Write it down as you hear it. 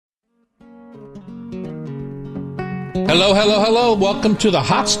Hello, hello, hello. Welcome to the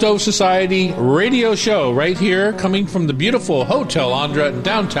Hot Stove Society radio show right here, coming from the beautiful Hotel Andra in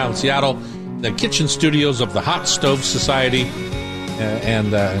downtown Seattle, the kitchen studios of the Hot Stove Society.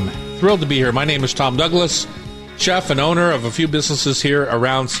 I'm thrilled to be here. My name is Tom Douglas, chef and owner of a few businesses here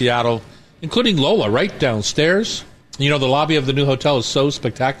around Seattle, including Lola right downstairs. You know, the lobby of the new hotel is so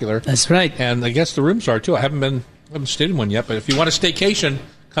spectacular. That's right. And I guess the rooms are, too. I haven't stayed in one yet, but if you want a staycation,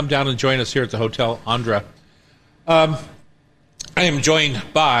 come down and join us here at the Hotel Andra. I am joined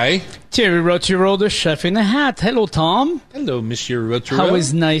by Thierry Roturo, the chef in a hat. Hello, Tom. Hello, Monsieur Roturo.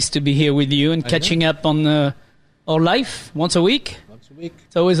 Always nice to be here with you and catching up on our life once a week.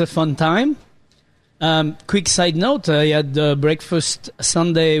 It's always a fun time. Quick side note, I had breakfast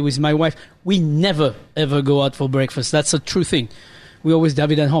Sunday with my wife. We never, ever go out for breakfast. That's a true thing. We always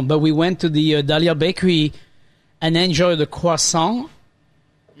have it at home. But we went to the Dahlia Bakery and enjoyed the croissant.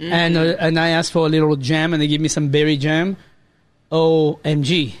 Mm-hmm. And I asked for a little jam, and they gave me some berry jam.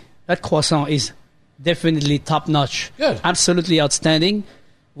 OMG. That croissant is definitely top-notch. Good. Absolutely outstanding.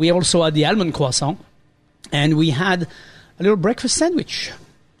 We also had the almond croissant. And we had a little breakfast sandwich.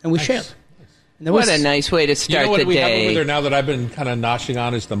 And we shared. And what a nice way to start the day. You know what we have over there now that I've been kind of noshing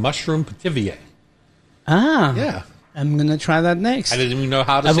on is the mushroom petivier. Ah. Yeah. I'm going to try that next. I didn't even know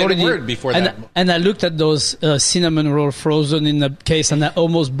how to say the word before that. And I looked at those cinnamon roll frozen in the case, and I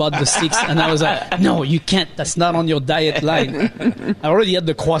almost bought the sticks. And I was like, no, you can't. That's not on your diet line. I already had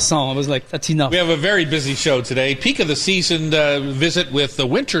the croissant. I was like, that's enough. We have a very busy show today. Peak of the season visit with the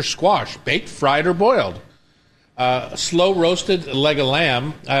winter squash, baked, fried, or boiled. Slow roasted leg of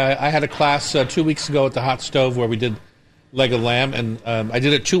lamb. I had a class 2 weeks ago at the hot stove where we did leg of lamb, and I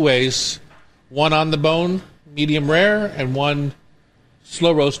did it two ways. One on the bone, medium rare, and one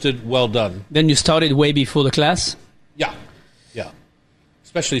slow roasted, well done. Then you started way before the class? Yeah.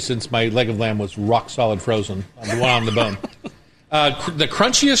 Especially since my leg of lamb was rock solid frozen, the one on the bone. The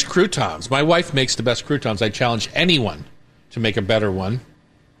crunchiest croutons. My wife makes the best croutons. I challenge anyone to make a better one.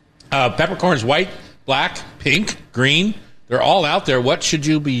 Peppercorns, white, black, pink, green. They're all out there. What should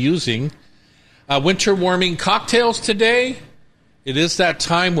you be using? Winter warming cocktails today. It is that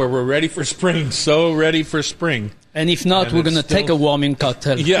time where we're ready for spring. So ready for spring. And if not, we're going to take a warming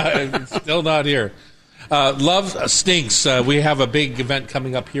cocktail. Yeah, it's still not here. Love stinks. We have a big event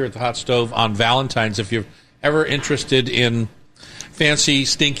coming up here at the Hot Stove on Valentine's. If you're ever interested in fancy,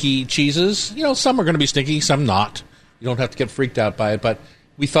 stinky cheeses, you know, some are going to be stinky, some not. You don't have to get freaked out by it, but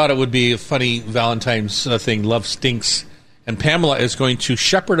we thought it would be a funny Valentine's thing. Love stinks. And Pamela is going to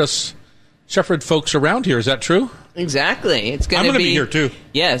shepherd folks around here. Is that true? Exactly. It's going to be here too.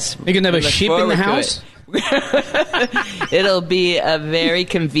 Yes. You're going to have a sheep in the house? It'll be a very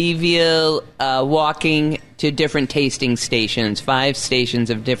convivial walking to different tasting stations, 5 stations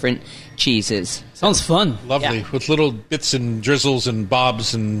of different cheeses. Sounds fun. Lovely. Yeah. With little bits and drizzles and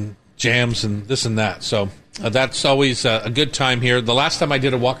bobs and jams and this and that. So that's always a good time here. The last time I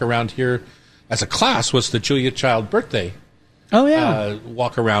did a walk around here as a class was the Julia Child birthday. Oh, yeah.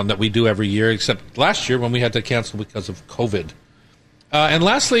 Walk around that we do every year, except last year when we had to cancel because of COVID. And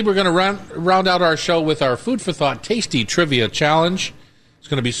lastly, we're going to round out our show with our Food for Thought Tasty Trivia Challenge. It's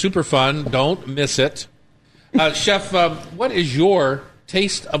going to be super fun. Don't miss it. Chef, what is your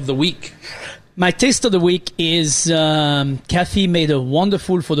taste of the week? My taste of the week is Kathy made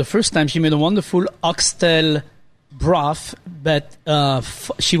for the first time, she made a wonderful oxtail broth, but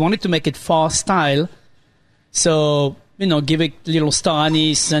she wanted to make it pho style. So, give it little star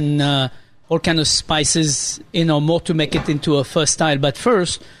anise and all kind of spices, more to make it into a pho style. But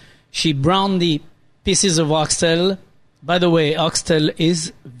first, she browned the pieces of oxtail. By the way, oxtail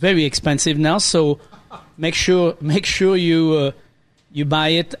is very expensive now, so make sure you buy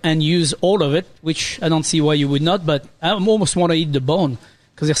it and use all of it, which I don't see why you would not, but I almost want to eat the bone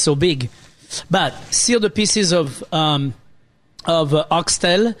because they're so big. But seal the pieces of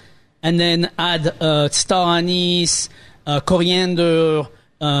oxtail and then add star anise, coriander,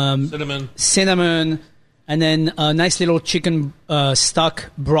 cinnamon, and then a nice little chicken stock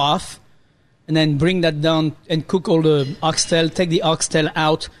broth, and then bring that down and cook all the oxtail. Take the oxtail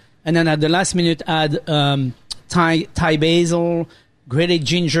out, and then at the last minute add Thai basil, grated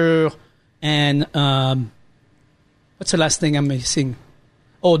ginger, and what's the last thing I'm missing?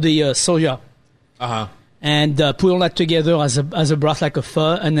 Oh, the soya. And put all that together as a broth like a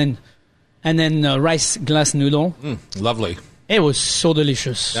pho, and then rice glass noodle. Lovely. It was so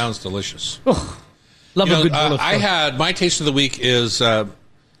delicious. Sounds delicious. Oh, love a good bowl of pho. My taste of the week is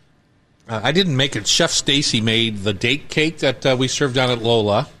I didn't make it. Chef Stacy made the date cake that we served down at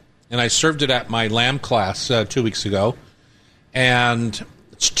Lola, and I served it at my lamb class 2 weeks ago. And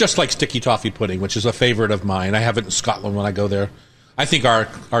It's just like sticky toffee pudding, which is a favorite of mine. I have it in Scotland when I go there. I think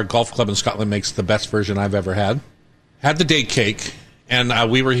our golf club in Scotland makes the best version I've ever had. Had the date cake,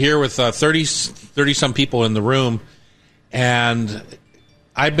 and we were here with 30-some people in the room, and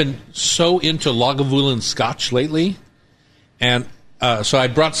I've been so into Lagavulin Scotch lately, and so I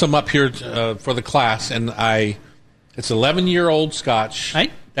brought some up here for the class, and it's 11-year-old Scotch,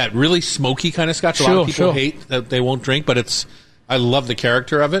 right? That really smoky kind of Scotch. A lot of people hate that they won't drink, but I love the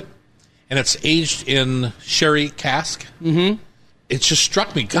character of it, and it's aged in sherry cask. Mm-hmm. It just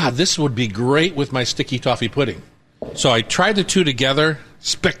struck me, God, this would be great with my sticky toffee pudding. So I tried the two together.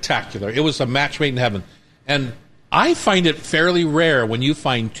 Spectacular. It was a match made in heaven. And I find it fairly rare when you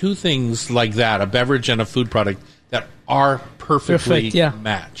find two things like that, a beverage and a food product, that are perfectly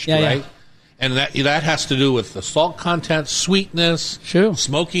matched, right? Yeah. And that has to do with the salt content, sweetness,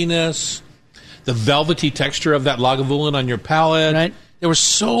 smokiness, the velvety texture of that Lagavulin on your palate. Right. There was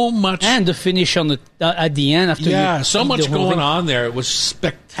so much. And the finish on at the end. After so much going on there. It was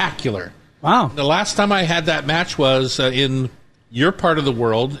spectacular. Wow. The last time I had that match was in your part of the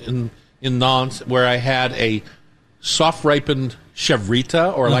world, in Nantes, where I had a soft-ripened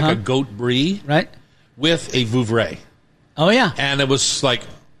chevrita, or like a goat brie, right, with a Vouvray. Oh, yeah. And it was like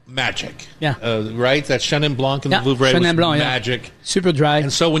magic. Yeah. Right? That Chenin Blanc and the Vouvray was magic. Yeah. Super dry.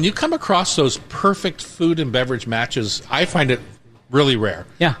 And so when you come across those perfect food and beverage matches, I find it really rare.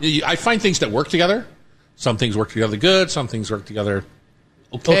 Yeah. I find things that work together. Some things work together good. Some things work together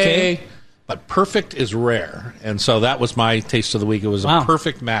okay. But perfect is rare. And so that was my taste of the week. It was a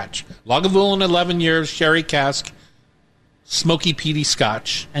perfect match. Lagavulin, 11 years, sherry cask, smoky peaty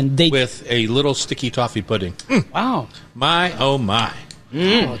Scotch, and with a little sticky toffee pudding. Wow. My, oh my.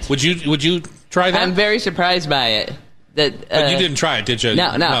 Would you try that? I'm very surprised by it. But you didn't try it, did you?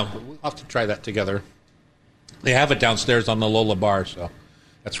 No. We'll have to try that together. They have it downstairs on the Lola bar, so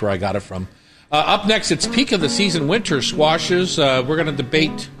that's where I got it from. Up next, it's peak of the season winter squashes. We're going to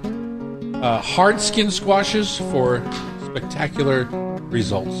debate hard skin squashes for spectacular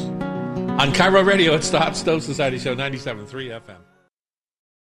results. On Cairo Radio, it's the Hot Stove Society Show, 97.3 FM.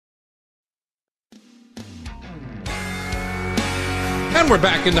 And we're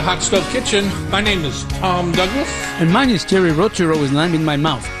back in the Hot Stove Kitchen. My name is Tom Douglas. And mine is Terry Roturo with lime in my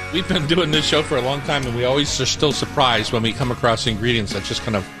mouth. We've been doing this show for a long time, and we always are still surprised when we come across ingredients that just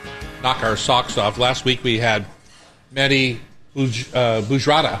kind of knock our socks off. Last week we had Mehdi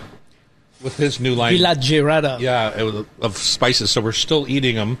Bujrada with his new line. Villagerada. Yeah, of spices, so we're still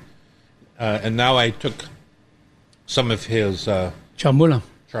eating them. And now I took some of his charmoula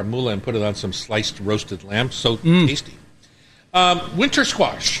and put it on some sliced roasted lamb. So tasty. Winter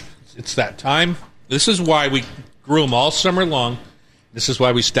squash. It's that time. This is why we grew them all summer long. This is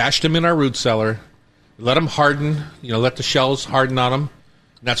why we stashed them in our root cellar. Let them harden. Let the shells harden on them.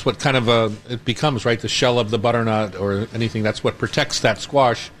 And that's what kind of it becomes, right? The shell of the butternut or anything. That's what protects that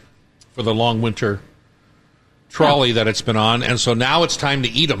squash for the long winter trolley that it's been on. And so now it's time to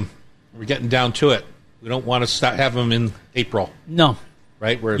eat them. We're getting down to it. We don't want to have them in April. No.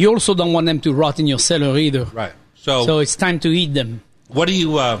 Right? You also don't want them to rot in your cellar either. Right. So it's time to eat them. What are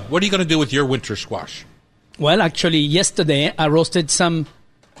you going to do with your winter squash? Well, actually, yesterday I roasted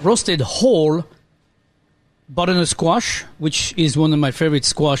whole butternut squash, which is one of my favorite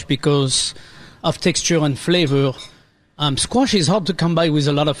squash because of texture and flavor. Squash is hard to come by with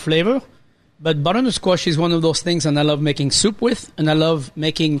a lot of flavor, but butternut squash is one of those things, and I love making soup with, and I love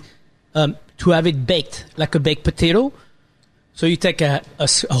making to have it baked like a baked potato. So you take a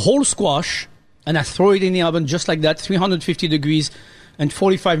whole squash, and I throw it in the oven just like that, 350 degrees, and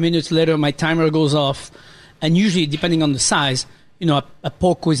 45 minutes later my timer goes off. And usually, depending on the size, I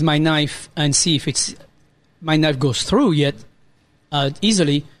poke with my knife and see if my knife goes through yet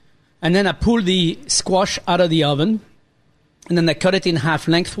easily. And then I pull the squash out of the oven, and then I cut it in half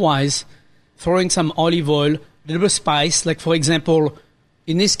lengthwise, throw in some olive oil, a little bit of spice. Like, for example,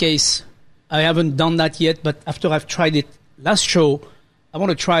 in this case, I haven't done that yet, but after I've tried it last show, I want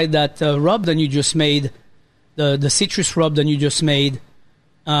to try that rub that you just made, the citrus rub that you just made,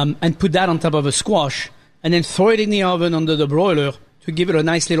 and put that on top of a squash. And then throw it in the oven under the broiler to give it a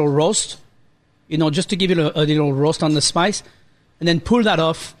nice little roast, just to give it a little roast on the spice. And then pull that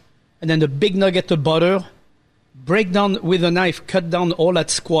off. And then the big nugget of butter, break down with a knife, cut down all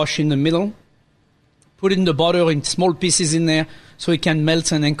that squash in the middle. Put in the butter in small pieces in there so it can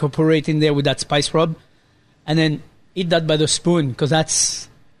melt and incorporate in there with that spice rub. And then eat that by the spoon because that's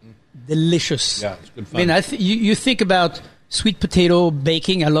delicious. Yeah, it's good fun. I mean, you think about sweet potato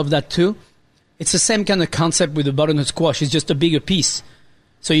baking. I love that too. It's the same kind of concept with the butternut squash. It's just a bigger piece,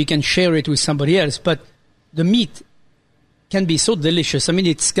 so you can share it with somebody else. But the meat can be so delicious. I mean,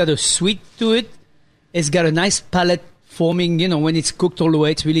 it's got a sweet to it. It's got a nice palate forming, when it's cooked all the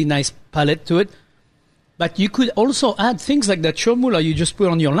way. It's really nice palate to it. But you could also add things like that chermoula you just put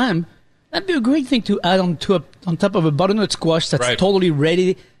on your lamb. That'd be a great thing to add on top of a butternut squash that's Right. totally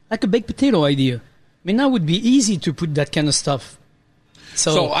ready, like a baked potato idea. I mean, that would be easy to put that kind of stuff.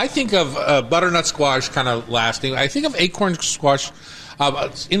 So I think of butternut squash kind of lasting. I think of acorn squash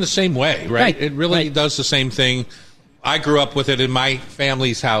in the same way, right? Right, It really right. does the same thing. I grew up with it in my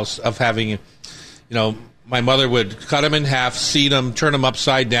family's house of having, my mother would cut them in half, seed them, turn them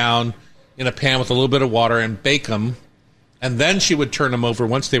upside down in a pan with a little bit of water and bake them. And then she would turn them over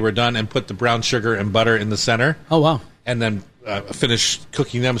once they were done and put the brown sugar and butter in the center. Oh, wow. And then finish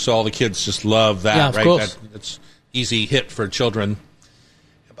cooking them, so all the kids just love that, Yeah, of right? course. It's easy hit for children.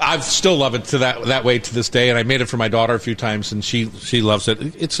 I still love it to that way to this day, and I made it for my daughter a few times, and she loves it.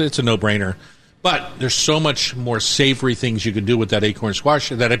 It's a no-brainer. But there's so much more savory things you can do with that acorn squash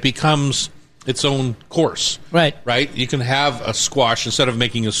that it becomes its own course. Right. Right? You can have a squash instead of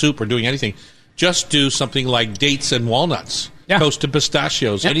making a soup or doing anything. Just do something like dates and walnuts, Yeah. toasted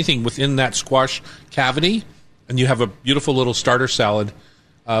pistachios, Yeah. anything within that squash cavity, and you have a beautiful little starter salad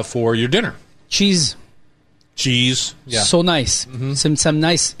for your dinner. Cheese. Cheese, yeah. So nice. Some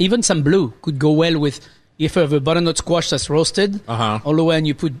nice, even some blue could go well with, if you have a butternut squash that's roasted, all the way, and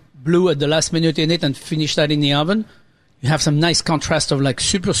you put blue at the last minute in it and finish that in the oven, you have some nice contrast of like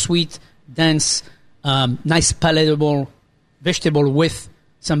super sweet, dense, nice palatable vegetable with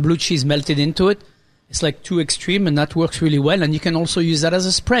some blue cheese melted into it. It's like too extreme, and that works really well. And you can also use that as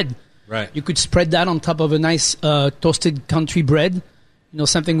a spread. Right. You could spread that on top of a nice toasted country bread,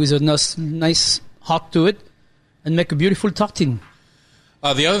 something with a nice hot to it, and make a beautiful tartine.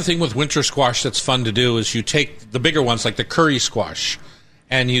 The other thing with winter squash that's fun to do is you take the bigger ones, like the curry squash,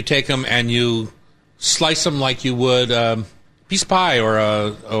 and you take them and you slice them like you would piece of pie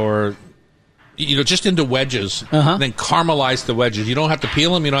or just into wedges, and then caramelize the wedges. You don't have to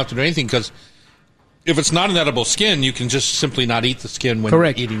peel them. You don't have to do anything, because if it's not an edible skin, you can just simply not eat the skin when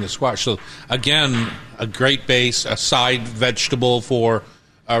Correct. you're eating the squash. So, again, a great base, a side vegetable for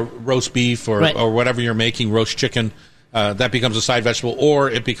roast beef or whatever you're making, roast chicken. That becomes a side vegetable, or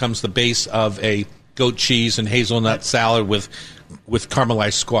it becomes the base of a goat cheese and hazelnut salad with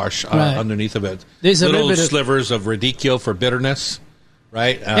caramelized squash underneath of it. There's a little little bit of- slivers of radicchio for bitterness,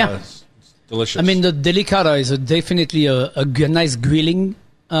 right? Yeah. It's delicious. I mean, the delicata is definitely a nice grilling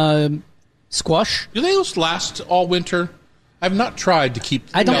squash. do those last all winter? I've not tried to keep.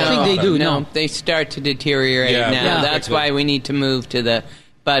 I don't think they do. No. They start to deteriorate Yeah, now. yeah. That's why we need to move to the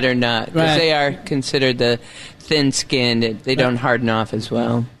butternut, because Right. they are considered the thin-skinned. They don't harden off as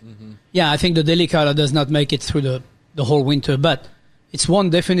well. Yeah, I think the delicata does not make it through the whole winter, but it's one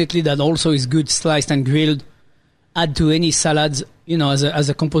definitely that also is good sliced and grilled. Add to any salads, as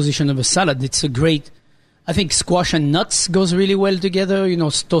a composition of a salad. It's a great. I think squash and nuts goes really well together.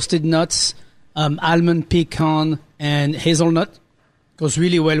 Toasted nuts, almond, pecan, and hazelnut goes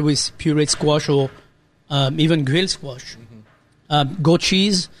really well with pureed squash or even grilled squash. Goat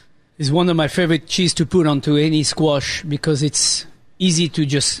cheese is one of my favorite cheese to put onto any squash, because it's easy to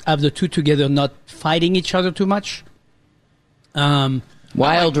just have the two together, not fighting each other too much.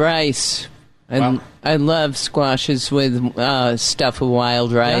 Wild rice. Wow. I love squashes with stuff with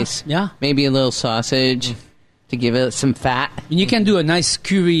wild rice. Yeah. Maybe a little sausage to give it some fat. And you can do a nice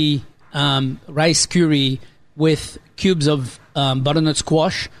curry, rice curry with cubes of butternut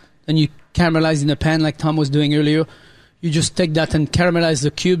squash. Then you caramelize in a pan like Tom was doing earlier. You just take that and caramelize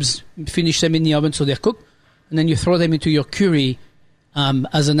the cubes, finish them in the oven so they're cooked, and then you throw them into your curry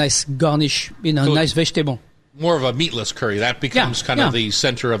as a nice garnish, So nice vegetable. more of a meatless curry. That becomes kind of the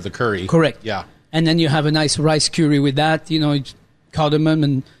center of the curry. Correct. Yeah. And then you have a nice rice curry with that, cardamom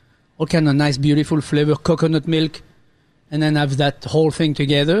and all kind of nice, beautiful flavor, coconut milk, and then have that whole thing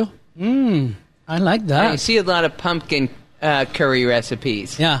together. I like I that. see a lot of pumpkin curry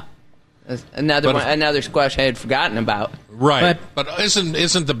recipes. Yeah. Another squash I had forgotten about. Right. But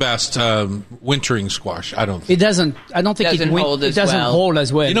isn't the best wintering squash, I don't think. It doesn't. I don't think Doesn't hold it as doesn't well. hold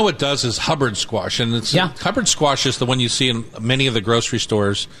as well. You know what does is Hubbard squash, and Yeah. Hubbard squash is the one you see in many of the grocery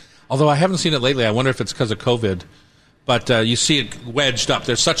stores. Although I haven't seen it lately, I wonder if it's because of COVID. But you see it wedged up.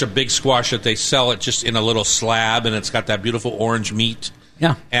 There's such a big squash that they sell it just in a little slab, and it's got that beautiful orange meat.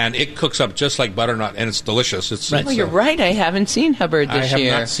 Yeah. And it cooks up just like butternut, and it's delicious. Right. Oh, you're right. I haven't seen Hubbard I this have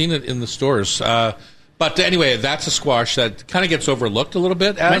year. not seen it in the stores. But anyway, that's a squash that kind of gets overlooked a little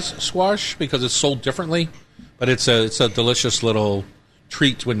bit as squash because it's sold differently. But it's a delicious little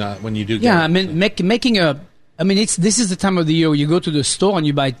treat when you do get Yeah, it. I mean, this is the time of the year where you go to the store and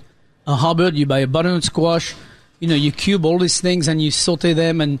you buy a Hubbard, you buy a butternut squash, you cube all these things and you saute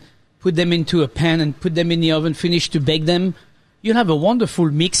them and put them into a pan and put them in the oven, finish to bake them. You'll have a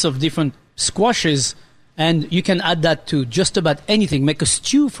wonderful mix of different squashes, and you can add that to just about anything. Make a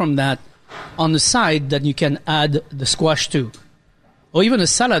stew from that on the side that you can add the squash to. Or even a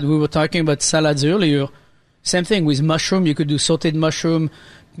salad. We were talking about salads earlier. Same thing with mushroom. You could do sauteed mushroom,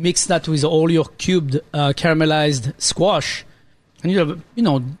 mix that with all your cubed caramelized squash, and you have,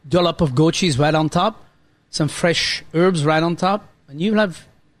 dollop of goat cheese right on top, some fresh herbs right on top, and you have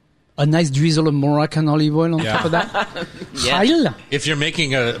a nice drizzle of Moroccan olive oil on top of that. Yeah. If you're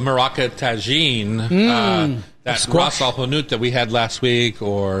making a Moroccan tagine, that ras al hanout that we had last week,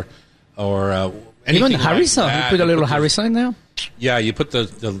 or anything even harissa, like that, you put a little harissa in there. Yeah, you put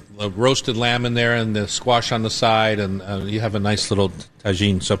the roasted lamb in there and the squash on the side, and you have a nice little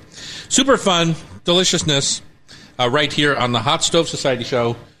tagine. So, super fun, deliciousness, right here on the Hot Stove Society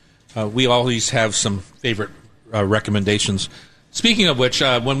show. We always have some favorite recommendations. Speaking of which,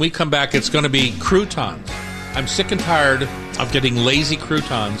 when we come back, it's going to be croutons. I'm sick and tired of getting lazy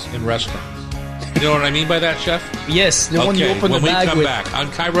croutons in restaurants. You know what I mean by that, Chef? Yes, the one you open the bag with. When we come back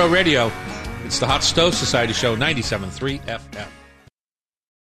on Cairo Radio, it's the Hot Stove Society show, 97.3 FM.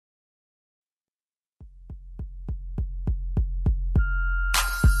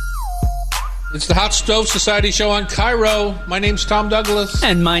 It's the Hot Stove Society show on Cairo. My name's Tom Douglas.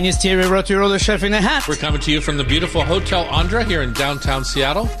 And mine is Thierry Roturo, the chef in a hat. We're coming to you from the beautiful Hotel Andra here in downtown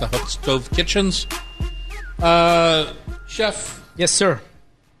Seattle, the Hot Stove Kitchens. Chef. Yes, sir.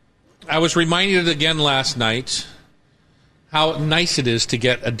 I was reminded again last night how nice it is to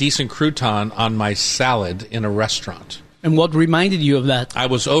get a decent crouton on my salad in a restaurant. And what reminded you of that? I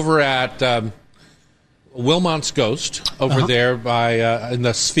was over at Wilmont's Ghost over there by in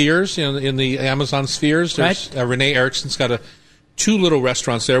the Spheres, in the Amazon Spheres. There's, right. Renee Erickson's got two little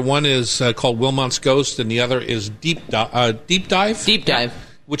restaurants there. One is called Wilmont's Ghost, and the other is Deep Dive. Deep Dive.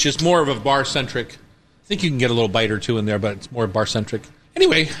 Which is more of a bar-centric. I think you can get a little bite or two in there, but it's more bar-centric.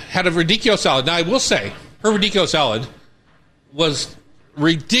 Anyway, had a radicchio salad. Now, I will say, her radicchio salad was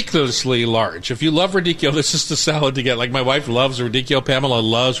ridiculously large. If you love radicchio, this is the salad to get. Like, my wife loves radicchio. Pamela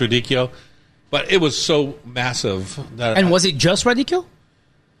loves radicchio. But it was so massive. And was it just radicchio?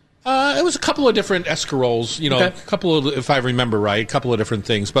 It was a couple of different escaroles, a couple of, if I remember right, a couple of different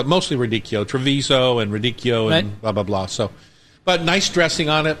things, but mostly radicchio, Treviso and radicchio and blah, blah, blah. So, but nice dressing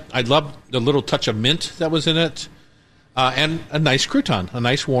on it. I loved the little touch of mint that was in it. And a nice crouton, a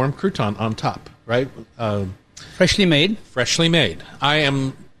nice warm crouton on top, right? Freshly made. Freshly made. I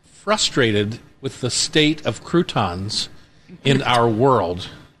am frustrated with the state of croutons in our world.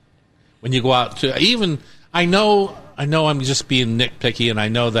 When you go out to I know I'm just being nitpicky, and I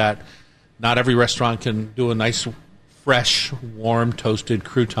know that not every restaurant can do a nice, fresh, warm, toasted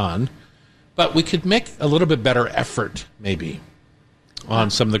crouton, but we could make a little bit better effort, maybe, on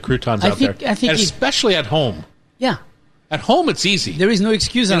some of the croutons out there, and especially at home. Yeah. At home, it's easy. There is no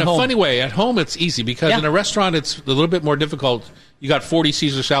excuse at home. In a funny way, at home, it's easy, because in a restaurant, it's a little bit more difficult. You got 40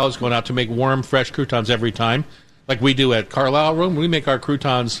 Caesar salads going out to make warm, fresh croutons every time, like we do at Carlisle Room. We make our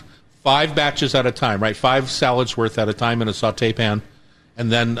croutons 5 batches at a time, right? 5 salads worth at a time in a saute pan.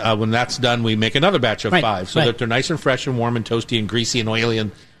 And then when that's done, we make another batch of 5 so that they're nice and fresh and warm and toasty and greasy and oily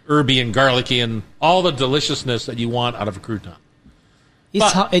and herby and garlicky and all the deliciousness that you want out of a crouton.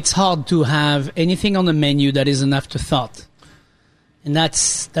 It's hard to have anything on the menu that is an afterthought. And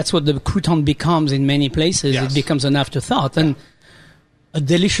that's what the crouton becomes in many places. Yes. It becomes an afterthought. And a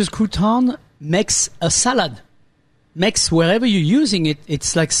delicious crouton makes a salad. Makes wherever you're using it,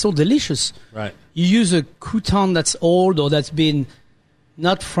 it's like so delicious. Right. You use a crouton that's old or that's been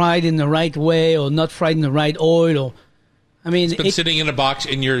not fried in the right way or not fried in the right oil, or it's been sitting in a box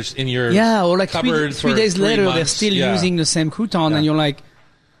in your or like cupboard three days later months. They're still using the same crouton, and you're like,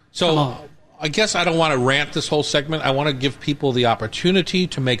 so I guess I don't want to rant this whole segment. I want to give people the opportunity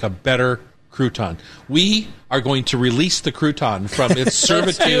to make a better crouton. We are going to release the crouton from its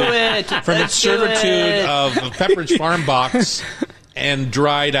servitude of a Pepperidge Farm box and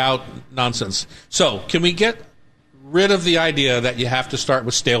dried out nonsense. So, can we get rid of the idea that you have to start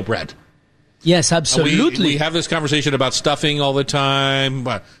with stale bread? Yes, absolutely. We have this conversation about stuffing all the time,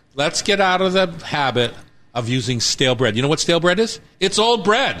 but let's get out of the habit of using stale bread. You know what stale bread is? It's old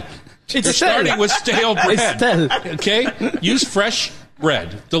bread. You're starting with stale bread. Okay? Use fresh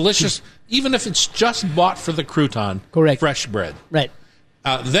bread. Delicious. Even if it's just bought for the crouton. Correct. Fresh bread. Right.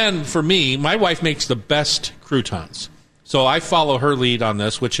 Then, for me, my wife makes the best croutons. So I follow her lead on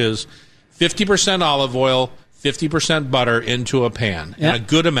this, which is 50% olive oil, 50% butter into a pan, and a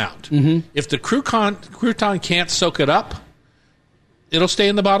good amount. Mm-hmm. If the crouton can't soak it up, it'll stay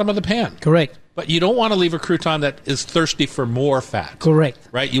in the bottom of the pan. Correct. But you don't want to leave a crouton that is thirsty for more fat. Correct.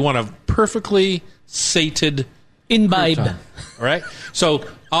 Right? You want a perfectly sated Imbibe. crouton. All right? So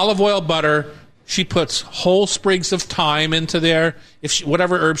olive oil, butter. She puts whole sprigs of thyme into there.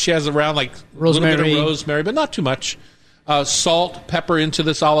 Whatever herb she has around, like Rosemary. a little bit of rosemary, but not too much. Salt, pepper into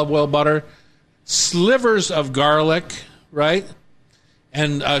this olive oil butter. Slivers of garlic, right?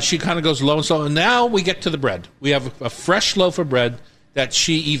 And she kind of goes low and slow. And now we get to the bread. We have a fresh loaf of bread that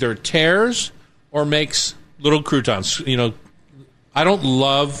she either tears or makes little croutons. You know, I don't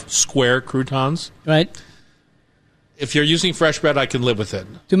love square croutons. Right. If you're using fresh bread, I can live with it.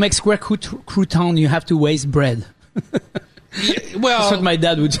 To make square crouton, you have to waste bread. Well, That's what my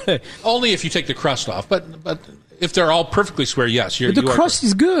dad would say. only if you take the crust off. But if they're all perfectly square, yes. But the crust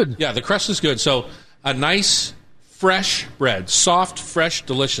is good. Yeah, the crust is good. So a nice, fresh bread. Soft, fresh,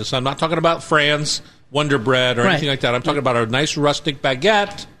 delicious. I'm not talking about Fran's Wonder Bread or anything like that. I'm talking about a nice rustic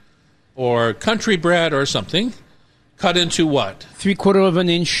baguette or country bread or something. Cut into what? 3/4 of an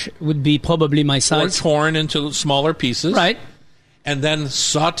inch would be probably my Or size. torn into smaller pieces. Right. And then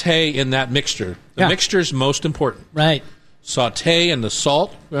saute in that mixture. The Yeah. mixture is most important. Right. Saute in the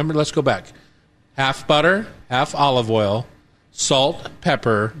salt. Remember, let's go back. Half butter, half olive oil, salt,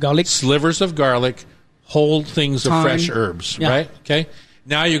 pepper, Garlic. slivers of garlic, whole things of Thyme. fresh herbs, Yeah. right? Okay.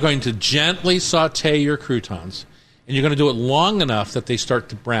 Now you're going to gently saute your croutons, and you're going to do it long enough that they start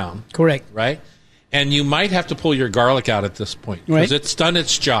to brown, Correct. right? And you might have to pull your garlic out at this point because Right. it's done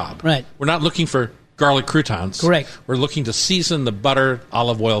its job. Right. We're not looking for garlic croutons. Correct. We're looking to season the butter,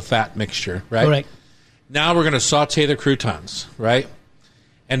 olive oil, fat mixture, right? Correct. Now we're going to saute the croutons, right?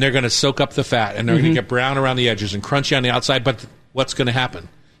 And they're going to soak up the fat, and they're going to get brown around the edges and crunchy on the outside. But what's going to happen?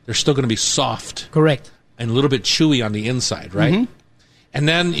 They're still going to be soft Correct. and a little bit chewy on the inside, right? And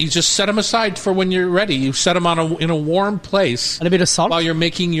then you just set them aside for when you're ready. You set them in a warm place And a bit of salt. while you're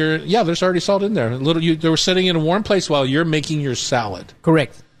making your. Yeah, there's already salt in there. They were sitting in a warm place while you're making your salad.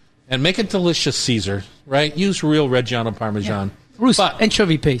 Correct. And make it delicious, Caesar, right? Use real Reggiano Parmesan. Bruce, But-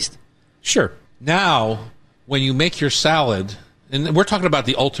 anchovy paste. Sure. Now, when you make your salad, and we're talking about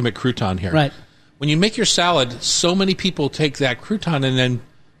the ultimate crouton here. Right. When you make your salad, so many people take that crouton and then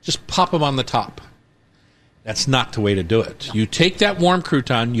just pop them on the top. That's not the way to do it. You take that warm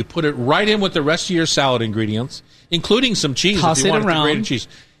crouton, you put it right in with the rest of your salad ingredients, including some cheese Toss if you it want around. the grated cheese.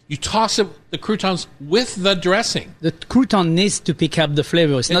 You toss the croutons with the dressing. The crouton needs to pick up the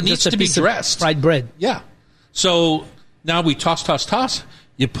flavor. It's not needs just a to be piece dressed. of fried bread. Yeah. So now we toss.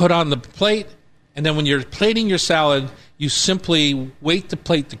 You put on the plate, and then when you're plating your salad, you simply wait to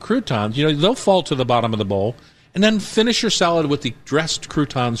plate the croutons. You know, they'll fall to the bottom of the bowl, and then finish your salad with the dressed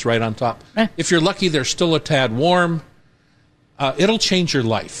croutons right on top. If you're lucky, they're still a tad warm. It'll change your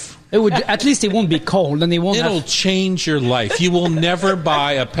life. It would at least it won't be cold, and it won't It'll have. change your life. You will never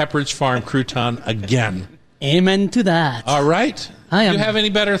buy a Pepperidge Farm crouton again. Amen to that. All right? I am- Do you have any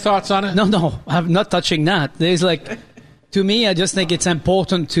better thoughts on it? No, I'm not touching that. There's like, to me, I just think it's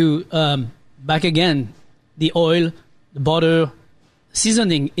important to, back again, the oil, the butter,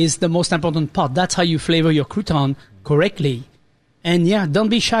 seasoning is the most important part. That's how you flavor your crouton correctly. And yeah, don't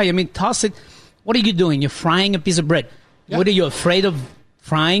be shy. I mean, toss it. What are you doing? You're frying a piece of bread. Yeah. What are you afraid of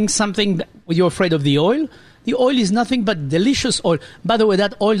frying something? You're afraid of the oil? The oil is nothing but delicious oil. By the way,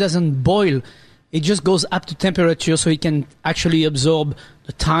 that oil doesn't boil. It just goes up to temperature so it can actually absorb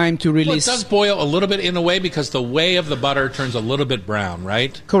the time to Well, it release. does boil a little bit in a way because the whey of the butter turns a little bit brown,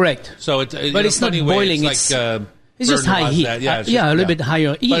 right? Correct. So it's But it's not boiling, It's, it's- like, It's just Bernard high was heat. that. Yeah, it's Yeah, just- a little bit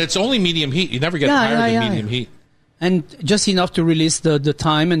higher heat. But it's only medium heat. You never get Yeah, higher yeah, than yeah, medium yeah. heat. And just enough to release the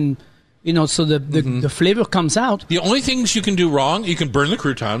time and, so the flavor comes out. The only things you can do wrong, you can burn the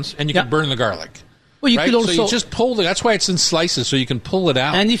croutons and you Yeah. can burn the garlic. Well, you right? could also. So you just pull that's why it's in slices, so you can pull it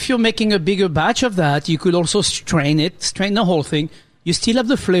out. And if you're making a bigger batch of that, you could also strain the whole thing. You still have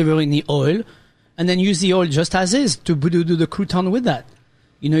the flavor in the oil, and then use the oil just as is to do the crouton with that.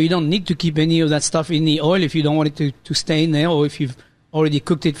 You don't need to keep any of that stuff in the oil if you don't want it to stay in there, or if you've already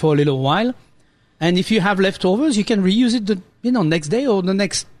cooked it for a little while. And if you have leftovers, you can reuse it next day or the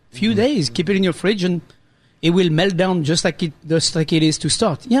next few days. Keep it in your fridge, and it will melt down just like it is to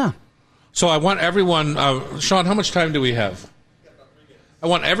start. Yeah. So I want everyone, Sean, how much time do we have? I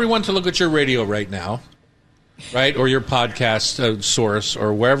want everyone to look at your radio right now, right, or your podcast source,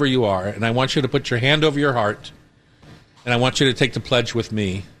 or wherever you are, and I want you to put your hand over your heart, and I want you to take the pledge with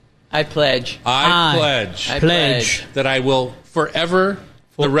me. I pledge. I I pledge that I will forever,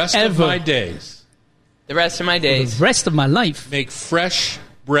 the rest of Forever. my days, The rest of my the days. rest of my life, make fresh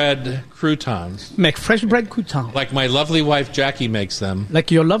bread croutons make fresh bread crouton. like my lovely wife Jackie makes them, Like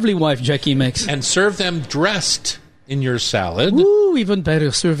your lovely wife, Jackie, makes. and serve them dressed in your salad. Ooh, even better,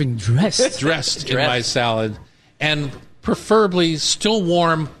 serving dressed. Dressed in my salad, and preferably still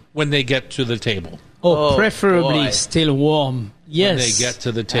warm when they get to the table. Oh, preferably boy. still warm. Yes. When they get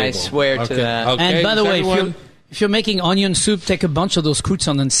to the table. I swear to that. Okay, And by the is way, everyone- if you're making onion soup, take a bunch of those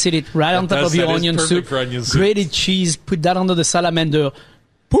croutons and sit it right on top That of your is onion perfect soup. for onion soup. Grated cheese, put that under the salamander.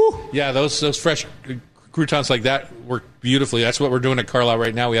 Pooh! Yeah, those fresh croutons like that work beautifully. That's what we're doing at Carlisle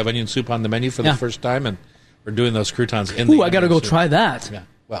right now. We have onion soup on the menu for the Yeah. first time, and we're doing those croutons in the Ooh, I gotta onion go soup. try that. Yeah,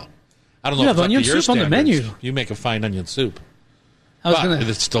 well, I don't know You if have it's up to onion your soup on the standards. menu. You make a fine onion soup. I was But gonna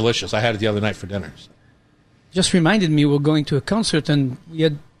it's delicious. I had it the other night for dinner. So. just reminded me we're going to a concert and we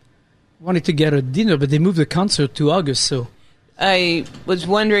had wanted to get a dinner, but they moved the concert to August. So I was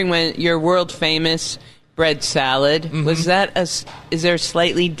wondering, when your world famous bread salad, was that is there a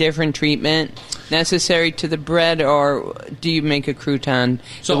slightly different treatment necessary to the bread, or do you make a crouton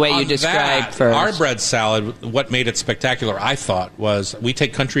the way you on described that, first? our bread salad, what made it spectacular, I thought, was we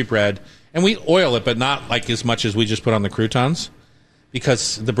take country bread and we oil it, but not like as much as we just put on the croutons,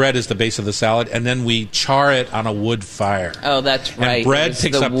 because the bread is the base of the salad, and then we char it on a wood fire. Oh, that's right. And bread It was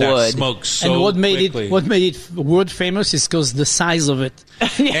picks the up that wood. smoke so and what made quickly. it world famous is because the size of it.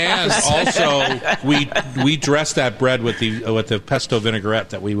 And also, we dressed that bread with the pesto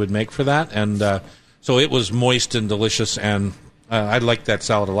vinaigrette that we would make for that, and so it was moist and delicious, and I liked that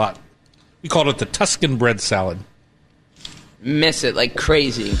salad a lot. We called it the Tuscan bread salad. Miss it like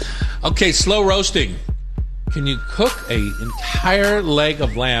crazy. Okay, slow roasting. Can you cook an entire leg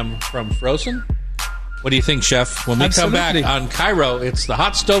of lamb from frozen? What do you think, Chef? When we come Absolutely. back on Cairo, it's the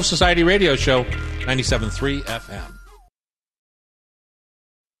Hot Stove Society radio show, 97.3 FM.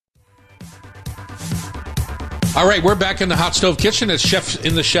 All right, we're back in the Hot Stove Kitchen. It's Chef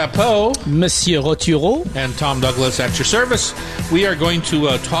in the Chapeau Monsieur Roturo. and Tom Douglas at your service. We are going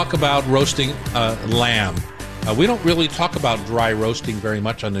to talk about roasting lamb. We don't really talk about dry roasting very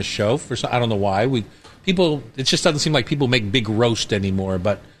much on this show. I don't know why. It just doesn't seem like people make big roast anymore.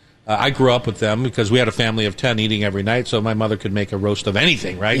 But I grew up with them because we had a family of 10 eating every night, so my mother could make a roast of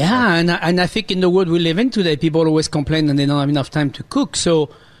anything, right? Yeah, and I think in the world we live in today, people always complain that they don't have enough time to cook. So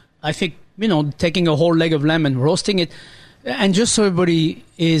I think, taking a whole leg of lamb and roasting it, and just so everybody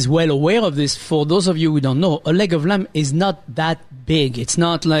is well aware of this, for those of you who don't know, a leg of lamb is not that big. It's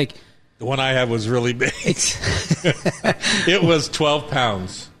not like The one I had was really big. it's. It was 12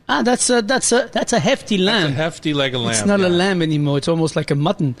 pounds. That's a hefty lamb. A hefty leg of lamb. It's not yeah. a lamb anymore. It's almost like a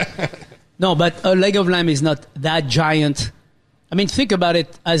mutton. No, but a leg of lamb is not that giant. I mean, think about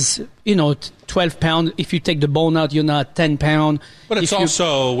it as, 12 pounds. If you take the bone out, you're not 10 pounds. But it's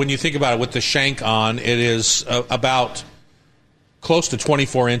also, when you think about it, with the shank on, it is about close to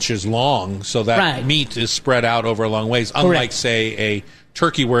 24 inches long, so that Right. meat is spread out over a long ways, unlike, Correct. say, a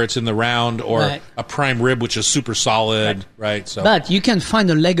turkey where it's in the round, or Right. a prime rib, which is super solid, right? So But you can find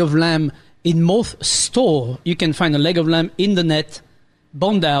a leg of lamb in most store. You can find a leg of lamb in the net,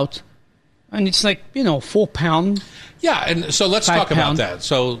 boned out, and it's like, 4 pounds. yeah, and so let's 5 talk about pound. that.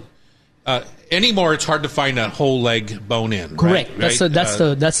 So anymore, it's hard to find a whole leg bone in. Correct. Right? That's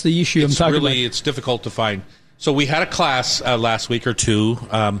the issue I'm It's talking really about. it's difficult to find. So we had a class last week or two,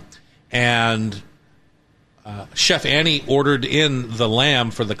 and Chef Annie ordered in the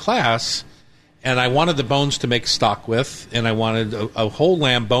lamb for the class, and I wanted the bones to make stock with, and I wanted a whole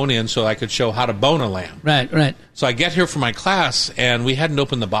lamb bone in so I could show how to bone a lamb. Right. So I get here for my class, and we hadn't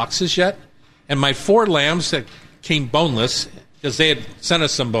opened the boxes yet, and my 4 lambs that came boneless, because they had sent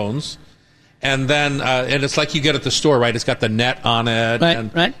us some bones. And then, and it's like you get at the store, right? It's got the net on it,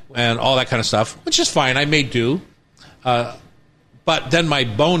 Right. and all that kind of stuff, which is fine. I made do. But then my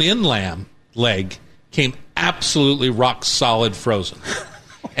bone-in lamb leg came absolutely rock solid frozen.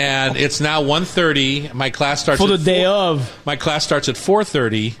 And it's now 1:30. My class starts For the at day 4 of. My class starts at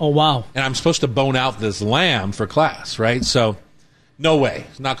 4:30. Oh, wow. And I'm supposed to bone out this lamb for class, right? So, no way.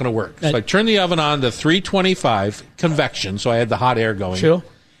 It's not going to work. So I turned the oven on to 325 convection, so I had the hot air going. Sure.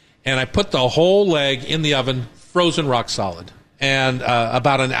 And I put the whole leg in the oven, frozen rock solid. And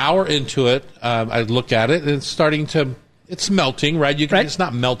about an hour into it, I look at it, and it's melting, right? Right. It's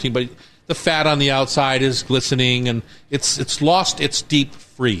not melting, but the fat on the outside is glistening, and it's lost its deep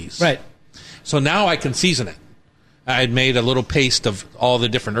freeze. Right. So now I can season it. I had made a little paste of all the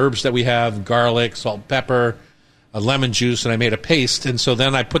different herbs that we have, garlic, salt, pepper, lemon juice, and I made a paste. And so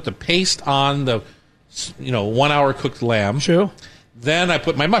then I put the paste on the 1 hour cooked lamb. Sure. Then I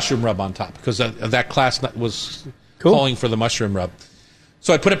put my mushroom rub on top because that class was Cool. calling for the mushroom rub.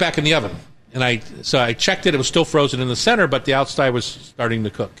 So I put it back in the oven, and I checked it. It was still frozen in the center, but the outside was starting to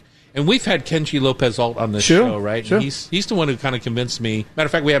cook. And we've had Kenji Lopez Alt on this Sure, show, right? sure. And he's the one who kind of convinced me. Matter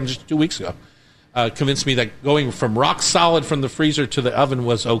of fact, we had him just 2 weeks ago. convinced me that going from rock solid from the freezer to the oven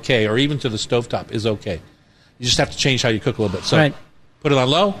was okay, or even to the stovetop is okay. You just have to change how you cook a little bit. So Right. put it on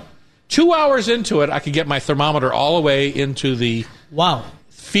low. 2 hours into it, I could get my thermometer all the way into the Wow.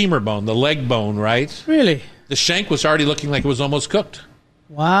 femur bone, the leg bone, right? Really? The shank was already looking like it was almost cooked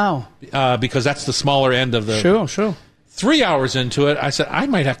Wow. because that's the smaller end of the... Sure. 3 hours into it, I said, I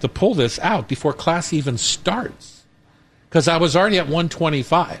might have to pull this out before class even starts because I was already at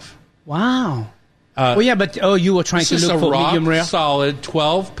 125. Wow. But you were trying This to is look a for medium rare. rock-solid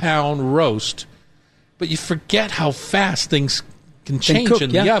 12-pound roast, but you forget how fast things can change cook, in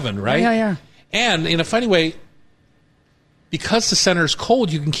yeah. the oven, right? Yeah. And in a funny way, because the center is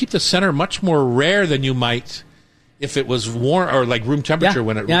cold, you can keep the center much more rare than you might if it was warm or like room temperature Yeah.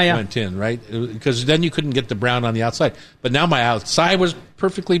 when it Yeah. went in, right? Because then you couldn't get the brown on the outside. But now my outside was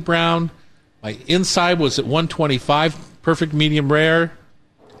perfectly brown. My inside was at 125, perfect medium rare.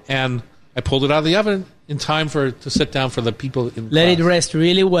 And I pulled it out of the oven in time to sit down for the people in Let class. it rest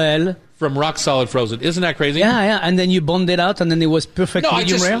really well. From rock solid frozen. Isn't that crazy? Yeah. And then you bond it out, and then it was perfect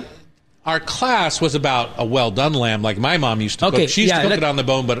medium rare. Our class was about a well done lamb, like my mom used to Okay, cook. She used yeah, to cook that- it on the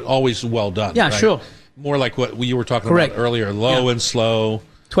bone, but always well done. Yeah, right? sure. More like what you were talking Correct. about earlier, low Yeah. and slow.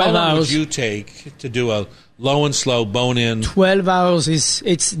 12 How long hours. would you take to do a low and slow bone in? 12 hours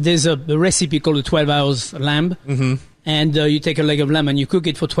there's a recipe called the 12 hours lamb. Mm-hmm. And you take a leg of lamb and you cook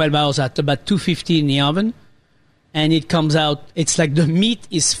it for 12 hours at about 250 in the oven. And it comes out, it's like the meat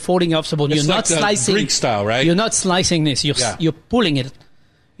is falling off the bone. It's You're like not the slicing. Greek style, right? You're not slicing this. Yeah. You're pulling it.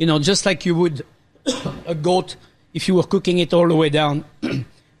 Just like you would a goat if you were cooking it all the way down.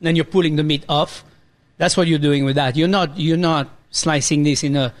 Then you're pulling the meat off. That's what you're doing with that. You're not slicing this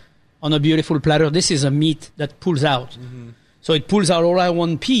on a beautiful platter. This is a meat that pulls out. Mm-hmm. So it pulls out all at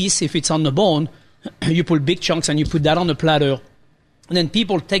one piece. If it's on the bone, you pull big chunks and you put that on the platter. And then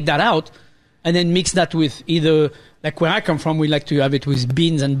people take that out and then mix that with either, like where I come from, we like to have it with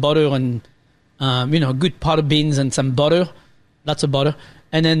beans and butter and, a good pot of beans and some butter, lots of butter.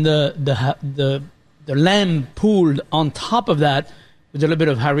 And then the lamb pulled on top of that with a little bit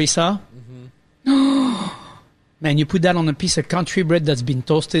of harissa. Man, you put that on a piece of country bread that's been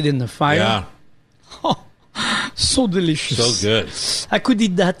toasted in the fire. Yeah, Oh, so delicious. so good. I could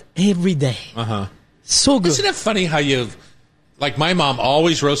eat that every day. Uh-huh. So good. Isn't it funny how like my mom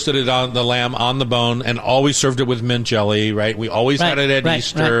always roasted it on the lamb on the bone and always served it with mint jelly, right? We always had it at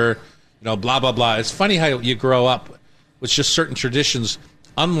Easter, blah, blah, blah. It's funny how you grow up with just certain traditions,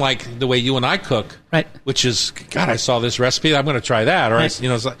 unlike the way you and I cook, Right. which is, God, I saw this recipe, I'm going to try that. Or, Right.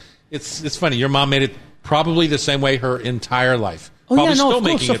 it's funny. Your mom made it probably the same way her entire life. Oh, Probably yeah, no, still of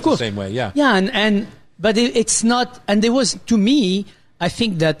course, making of it course. the same way, yeah. Yeah, but it's not, and there was, to me, I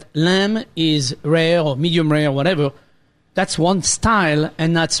think that lamb is rare or medium rare or whatever. That's one style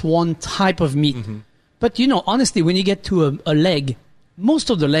and that's one type of meat. Mm-hmm. But, honestly, when you get to a leg, most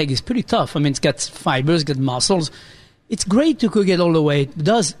of the leg is pretty tough. I mean, it's got fibers, got muscles. It's great to cook it all the way.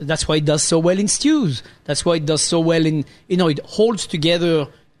 That's why it does so well in stews. That's why it does so well in, it holds together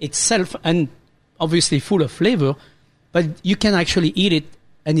itself and obviously full of flavor, but you can actually eat it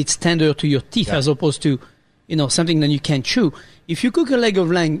and it's tender to your teeth as opposed to, something that you can't chew. If you cook a leg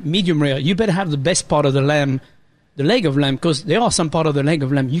of lamb medium rare, you better have the best part of the leg of lamb, because there are some part of the leg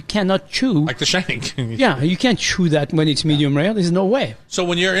of lamb you cannot chew. Like the shank. Yeah, you can't chew that when it's medium rare. There's no way. So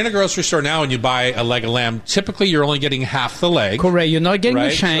when you're in a grocery store now and you buy a leg of lamb, typically you're only getting half the leg. Correct. You're not getting Right?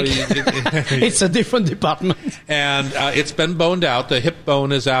 the shank. So It's a different department. and it's been boned out. The hip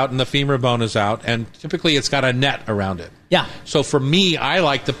bone is out and the femur bone is out. And typically it's got a net around it. Yeah, So for me, I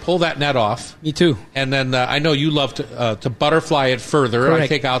like to pull that net off. me too. And then I know you love to butterfly it further. I Correct.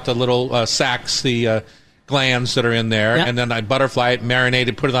 take out the little sacs, the glands that are in there, Yeah. and then I butterfly it, marinate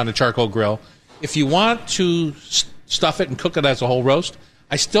it, put it on a charcoal grill. If you want to stuff it and cook it as a whole roast,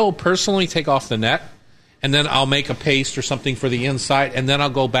 I still personally take off the net, and then I'll make a paste or something for the inside, and then I'll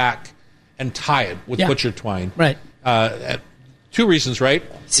go back and tie it with Yeah. butcher twine. Right. Two reasons, right?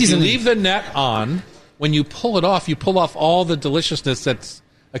 Seasoning. You leave the net on. When you pull it off, you pull off all the deliciousness that's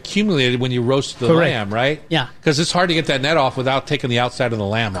accumulated when you roast the Correct. lamb, right? Yeah. Because it's hard to get that net off without taking the outside of the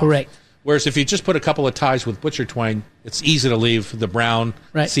lamb off. Correct. Whereas if you just put a couple of ties with butcher twine, it's easy to leave the brown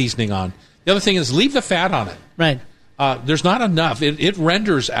Right. seasoning on. The other thing is leave the fat on it. Right. There's not enough. It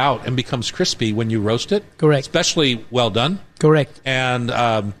renders out and becomes crispy when you roast it. Correct. Especially well done. Correct. And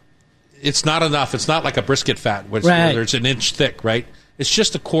it's not enough. It's not like a brisket fat where Right. it's an inch thick, right? It's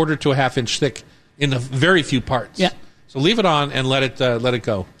just a quarter to a half inch thick in a very few parts. Yeah. So leave it on and let it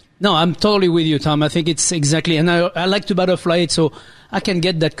go. No, I'm totally with you, Tom. I think it's exactly, and I like to butterfly it so I can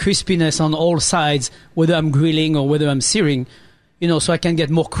get that crispiness on all sides, whether I'm grilling or whether I'm searing. so I can get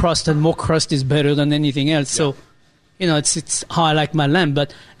more crust, and more crust is better than anything else. So, it's how I like my lamb.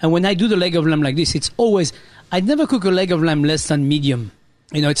 And when I do the leg of lamb like this, it's always, I never cook a leg of lamb less than medium.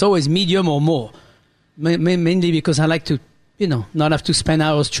 It's always medium or more, mainly because I like to, not have to spend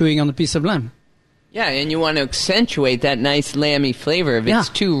hours chewing on a piece of lamb. Yeah, and you want to accentuate that nice lamby flavor. If it's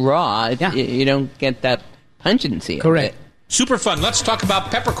too raw, you don't get that pungency. Correct. Of it. Super fun. Let's talk about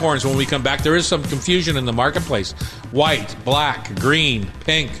peppercorns when we come back. There is some confusion in the marketplace. White, black, green,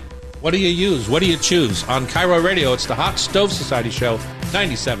 pink. What do you use? What do you choose? On Cairo Radio, it's the Hot Stove Society Show,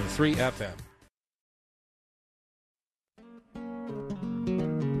 97.3 FM.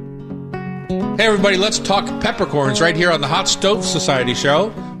 Hey, everybody, let's talk peppercorns right here on the Hot Stove Society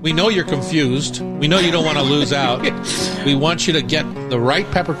Show. We know you're confused. We know you don't want to lose out. We want you to get the right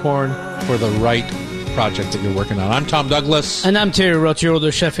peppercorn for the right project that you're working on. I'm Tom Douglas. And I'm Terry Rotiero,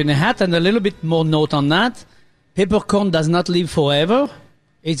 the chef in a hat. And a little bit more note on that. Peppercorn does not live forever.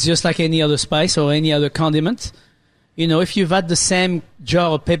 It's just like any other spice or any other condiment. If you've had the same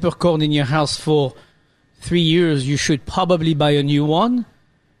jar of peppercorn in your house for 3 years, you should probably buy a new one.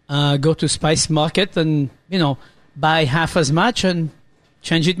 Go to Spice Market and, buy half as much and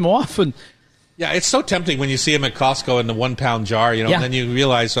change it more often. Yeah, it's so tempting when you see them at Costco in the 1 pound jar, and then you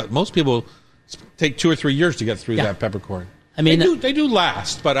realize that most people take 2 or 3 years to get through that peppercorn. I mean, they do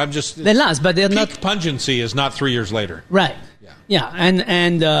last, but they last, but they're peak not. Pungency is not 3 years later. Right. Yeah.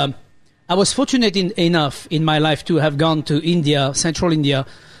 And I was fortunate enough in my life to have gone to India, central India,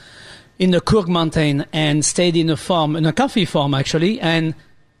 in the Coorg Mountain, and stayed in a coffee farm actually, and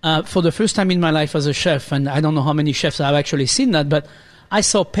for the first time in my life as a chef, and I don't know how many chefs I've actually seen that, but I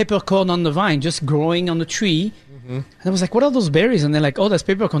saw peppercorn on the vine just growing on the tree. Mm-hmm. And I was like, what are those berries? And they're like, oh, that's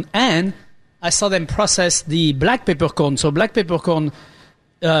peppercorn. And I saw them process the black peppercorn. So black peppercorn,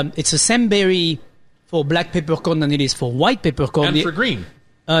 it's the same berry for black peppercorn than it is for white peppercorn. And for green?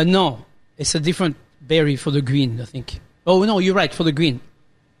 No, it's a different berry for the green, I think. Oh, no, you're right, for the green.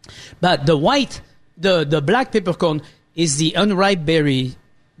 But the black peppercorn is the unripe berry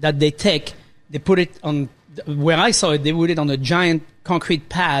that they take. They put it on, where I saw it, they put it on a giant concrete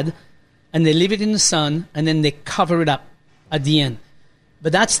pad, and they leave it in the sun, and then they cover it up at the end.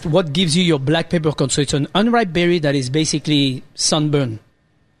 But that's what gives you your black peppercorn. So it's an unripe berry that is basically sunburned,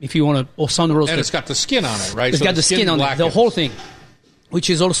 if you want to, or sun roasted. And it's got the skin on it, right? It's got the skin on it, the whole thing, which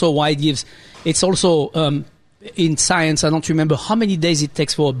is also why it gives. It's also, in science, I don't remember how many days it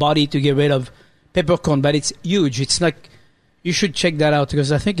takes for a body to get rid of peppercorn, but it's huge. It's like, you should check that out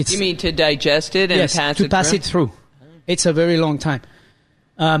because I think it's. You mean to digest it and pass it through. It's a very long time.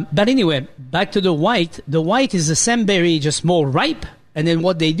 But anyway, back to the white. The white is the same berry, just more ripe. And then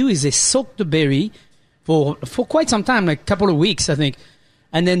what they do is they soak the berry for quite some time, like a couple of weeks, I think.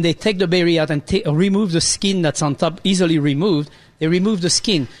 And then they take the berry out and remove the skin that's on top, easily removed. They remove the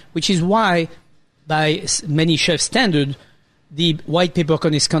skin, which is why, by many chefs' standard, the white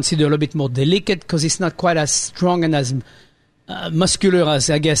peppercorn is considered a little bit more delicate because it's not quite as strong and as muscular as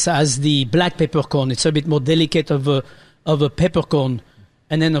the black peppercorn. It's a bit more delicate of a peppercorn.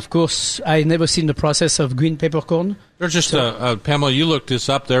 And then, of course, I never seen the process of green peppercorn. They're just Pamela, you looked this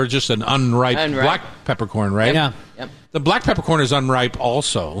up. They're just an unripe black peppercorn, right? Yeah. Yep. The black peppercorn is unripe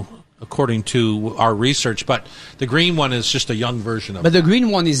also, according to our research, but the green one is just a young version of it. But the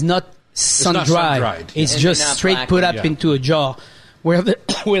green one is not sun-dried. It's just straight put up into a jar, where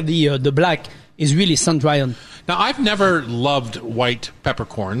the black is really sun-dried. Now, I've never loved white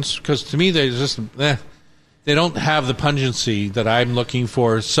peppercorns because to me they just they don't have the pungency that I'm looking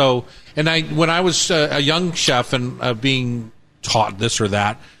for. So, and when I was a young chef and being taught this or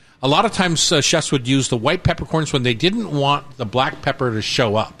that, a lot of times chefs would use the white peppercorns when they didn't want the black pepper to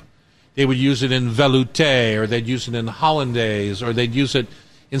show up. They would use it in velouté, or they'd use it in hollandaise, or they'd use it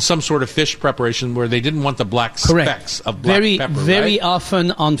in some sort of fish preparation where they didn't want the black specks of black pepper. Very often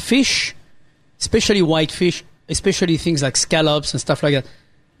on fish, especially white fish, especially things like scallops and stuff like that,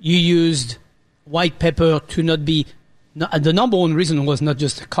 you used white pepper to not be. The number one reason was not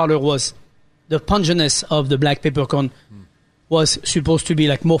just the color, was the pungentness of the black peppercorn was supposed to be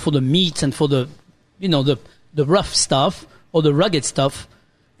like more for the meat and for the rough stuff or the rugged stuff,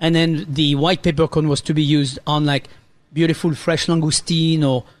 and then the white peppercorn was to be used on like beautiful fresh langoustine,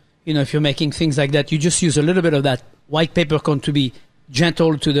 or if you're making things like that, you just use a little bit of that white peppercorn to be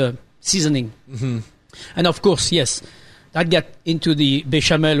gentle to the seasoning. Mm-hmm. And of course, yes, that got into the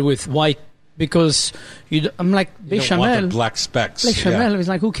bechamel with white, because I'm like, bechamel, you don't want the black specks. Bechamel is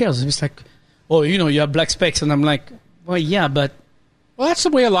like, who cares? It's like, you have black specks, and I'm like, well, yeah, but Well, that's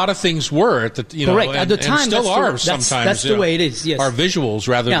the way a lot of things were at the Correct. At the and time, still are sometimes. That's the way it is. Yes. Are visuals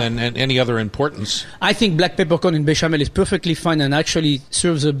rather Yeah. than any other importance. I think black peppercorn in bechamel is perfectly fine and actually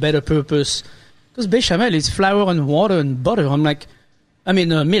serves a better purpose because bechamel is flour and water and butter.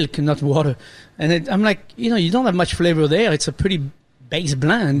 Milk, not water. And I'm like, you don't have much flavor there. It's a pretty base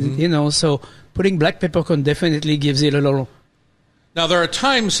blend, so putting black peppercorn definitely gives it a little. Now, there are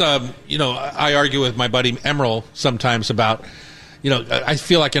times, I argue with my buddy Emerald sometimes about, I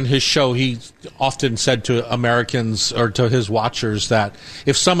feel like in his show he often said to Americans or to his watchers that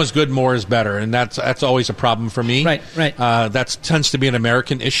if some is good, more is better, and that's always a problem for me. Right. That tends to be an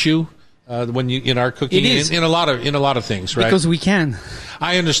American issue when you in our cooking. It is. In a lot of things, right? Because we can.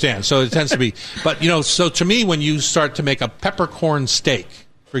 I understand. So it tends to be, but so to me, when you start to make a peppercorn steak.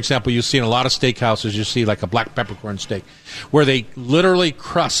 For example, you see in a lot of steakhouses, you see like a black peppercorn steak, where they literally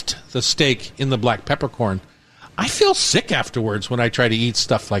crust the steak in the black peppercorn. I feel sick afterwards when I try to eat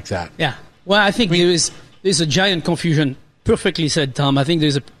stuff like that. Yeah. Well, I think there's a giant confusion. Perfectly said, Tom. I think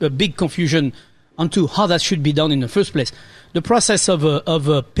there's a big confusion onto how that should be done in the first place. The process of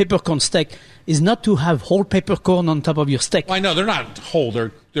a peppercorn steak is not to have whole peppercorn on top of your steak. Well, I know they're not whole;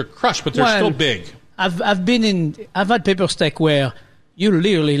 they're crushed, but they're still big. I've had pepper steak where you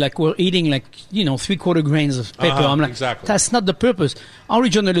literally we're eating 3/4 grains of pepper. I'm like, exactly. That's not the purpose.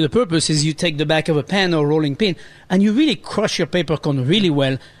 Originally, the purpose is you take the back of a pan or rolling pin and you really crush your peppercorn really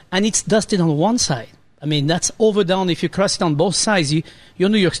well, and it's dusted on one side. That's overdone. If you crush it on both sides, your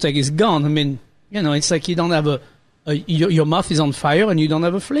New York steak is gone. It's like you don't have your mouth is on fire and you don't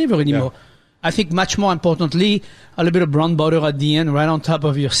have a flavor anymore. Yeah. I think much more importantly, a little bit of brown butter at the end, right on top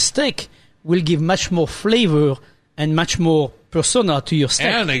of your steak, will give much more flavor and much more persona to your steak.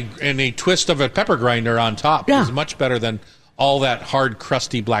 And a twist of a pepper grinder on top is much better than all that hard,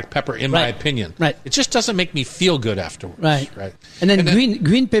 crusty black pepper, in my opinion. Right. It just doesn't make me feel good afterwards. Right. And then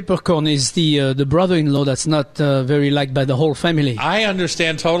green peppercorn is the brother-in-law that's not very liked by the whole family. I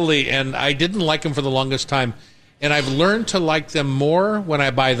understand totally, and I didn't like them for the longest time. And I've learned to like them more when I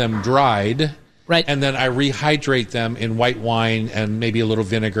buy them dried. Right. And then I rehydrate them in white wine and maybe a little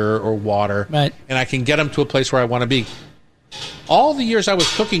vinegar or water. Right. And I can get them to a place where I want to be. All the years I was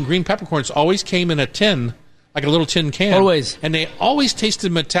cooking, green peppercorns always came in a tin, like a little tin can. Always. And they always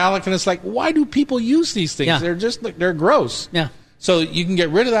tasted metallic, and it's like, why do people use these things? Yeah. They're gross. Yeah. So you can get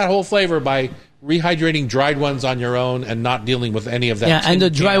rid of that whole flavor by rehydrating dried ones on your own and not dealing with any of that. Yeah, and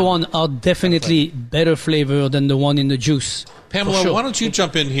the dry one are definitely better flavor than the one in the juice. Pamela, sure. why don't you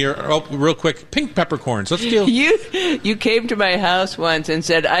jump in here real quick? Pink peppercorns. Let's deal. You came to my house once and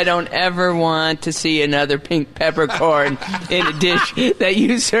said, I don't ever want to see another pink peppercorn in a dish that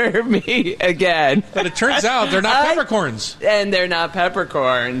you serve me again. But it turns out they're not peppercorns. And they're not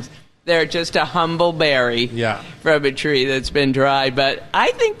peppercorns. They're just a humble berry from a tree that's been dried. But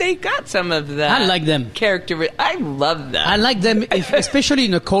I think they got some of that. I like them. I love them. I like them, especially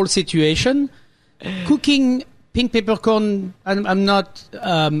in a cold situation. Cooking pink peppercorn, I'm not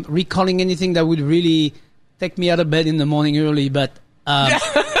recalling anything that would really take me out of bed in the morning early, but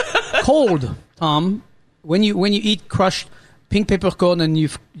cold, Tom, when you eat crushed pink peppercorn and you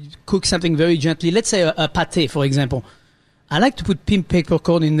cook something very gently, let's say a pâté, for example. I like to put pink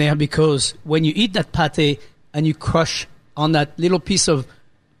peppercorn in there because when you eat that pâté and you crush on that little piece of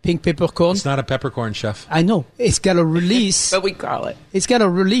pink peppercorn. It's not a peppercorn, chef. I know. It's got a release. But we call it. It's got a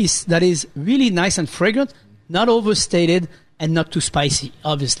release that is really nice and fragrant, not overstated, and not too spicy,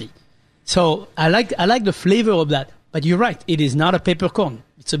 obviously. So I like the flavor of that. But you're right. It is not a peppercorn.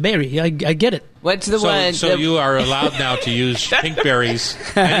 It's a berry. I get it. What's the one? So you are allowed now to use pink berries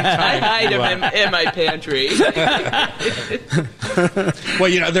anytime. I hide them in my pantry. Well,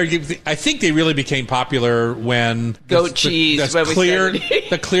 I think they really became popular when the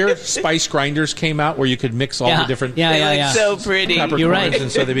clear spice grinders came out, where you could mix all the different. They look so pretty. Peppercorns, You're right. And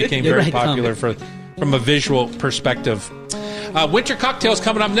so they became very popular from a visual perspective. Winter cocktails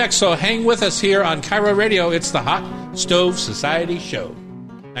coming up next, so hang with us here on Cairo Radio. It's the Hot Stove Society Show,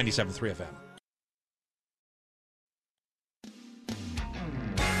 97.3 FM.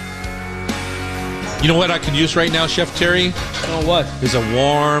 You know what I could use right now, Chef Terry? Oh, what? Is a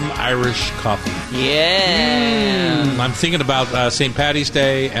warm Irish coffee. Yeah. I'm thinking about St. Paddy's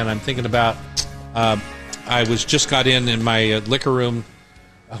Day, and I'm thinking about I just got in my liquor room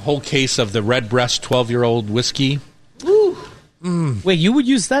a whole case of the Redbreast 12-year-old whiskey. Ooh. Wait, you would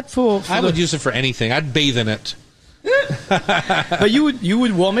use that for I would use it for anything. I'd bathe in it. But you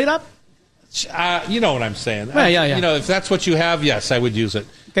would warm it up? You know what I'm saying. Yeah. You know, if that's what you have, yes, I would use it.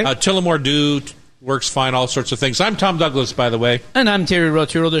 Okay. Tullamore Dew works fine, all sorts of things. I'm Tom Douglas, by the way. And I'm Terry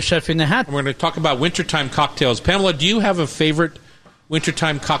Roth, the chef in the hat. And we're going to talk about wintertime cocktails. Pamela, do you have a favorite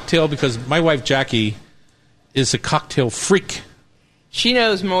wintertime cocktail? Because my wife Jackie is a cocktail freak. She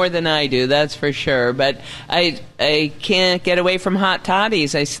knows more than I do, that's for sure. But I can't get away from hot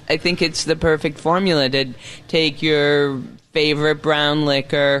toddies. I think it's the perfect formula to take your favorite brown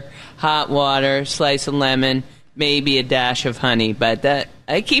liquor, hot water, slice of lemon, maybe a dash of honey. But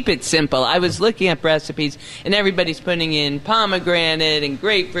I keep it simple. I was looking up recipes, and everybody's putting in pomegranate and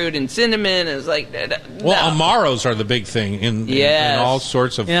grapefruit and cinnamon. I was like, no. Well, Amaros are the big thing in all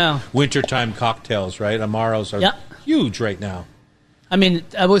sorts of wintertime cocktails, right? Amaros are huge right now. I mean,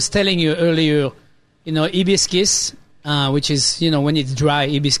 I was telling you earlier, hibiscus, which is, when it's dry,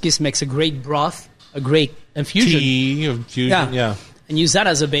 hibiscus makes a great broth, a great infusion. Yeah. And use that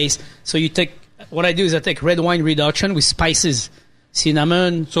as a base. So what I do is I take red wine reduction with spices,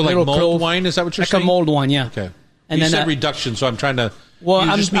 cinnamon, so like little mulled clove, wine, is that what you're saying? Like a mulled wine, yeah. Okay. And you then said reduction, so I'm trying to... Well,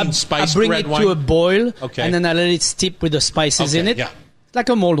 I bring it to a boil, okay, and then I let it steep with the spices in it. Yeah. Like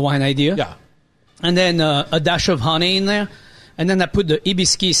a mulled wine idea. Yeah. And then a dash of honey in there. And then I put the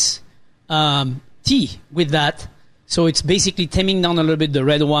hibiscus tea with that. So it's basically taming down a little bit the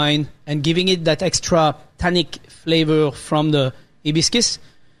red wine and giving it that extra tannic flavor from the hibiscus.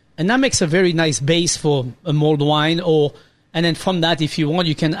 And that makes a very nice base for a mulled wine. And then from that, if you want,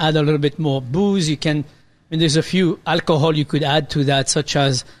 you can add a little bit more booze. There's a few alcohol you could add to that, such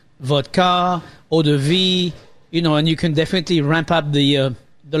as vodka, eau de vie, and you can definitely ramp up the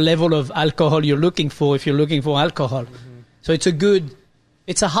level of alcohol you're looking for if you're looking for alcohol. Mm-hmm. So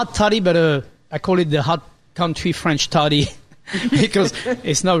it's a hot toddy, but I call it the hot country French toddy because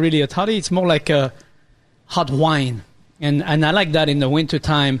it's not really a toddy. It's more like a hot wine. And I like that in the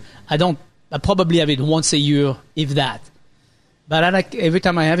wintertime. I probably have it once a year, if that. But I like every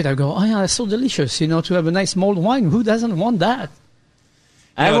time I have it, I go, oh yeah, that's so delicious, to have a nice mulled wine. Who doesn't want that?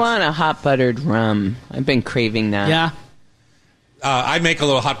 I want a hot buttered rum. I've been craving that. Yeah. I make a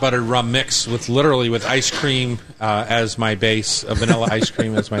little hot buttered rum mix with ice cream as my base, vanilla ice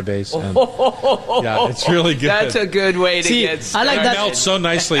cream as my base. And, yeah, it's really good. That's a good way to get started. I like that. It melts so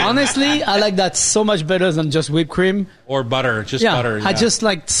nicely. Honestly, I like that so much better than just whipped cream. Or butter, butter. Yeah. I just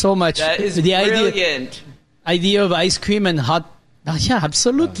like so much. That is the brilliant. idea of ice cream and hot. Yeah,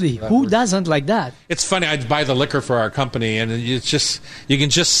 absolutely. Who doesn't like that? It's funny. I buy the liquor for our company, and it's just you can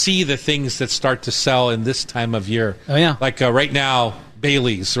just see the things that start to sell in this time of year. Oh yeah, like right now,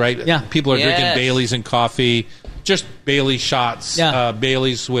 Bailey's. Right? Yeah, people are drinking Bailey's and coffee. Just Bailey's shots. Yeah.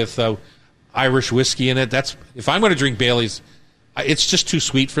 Bailey's with Irish whiskey in it. If I'm going to drink Bailey's, it's just too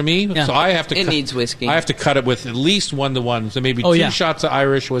sweet for me. Yeah. So I have to. It needs whiskey. I have to cut it with at least 1-to-1. So maybe 2 shots of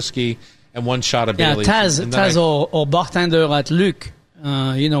Irish whiskey and 1 shot of Bailey's. Taz, our bartender at Luc,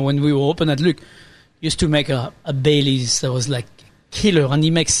 when we were open at Luc, used to make a Bailey's that was like killer. And he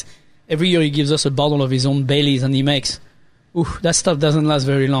makes, every year he gives us a bottle of his own Bailey's, and he makes, that stuff doesn't last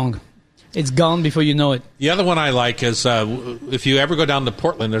very long. It's gone before you know it. The other one I like is if you ever go down to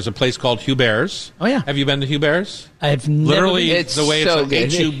Portland, there's a place called Hubert's. Oh, yeah. Have you been to Hubert's? I have never Literally, been. it's the way so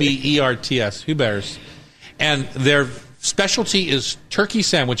it's Huberts. Hubert's. And their specialty is turkey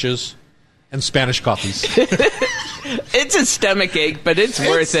sandwiches and Spanish coffees. It's a stomach ache, but it's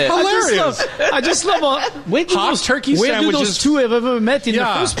worth it. Hilarious. I just love hot turkey where sandwiches. Do those two have ever met in the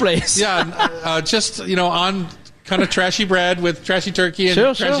first place? Yeah, just on kind of trashy bread with trashy turkey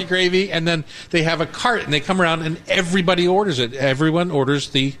and trashy gravy, and then they have a cart and they come around and everybody orders it. Everyone orders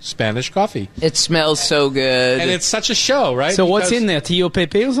the Spanish coffee. It smells so good, and it's such a show, right? So what's in there? Tio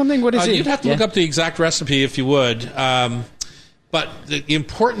Pepe or something? What is it? You'd have to look up the exact recipe if you would. But the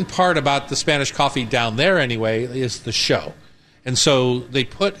important part about the Spanish coffee down there, anyway, is the show. And so they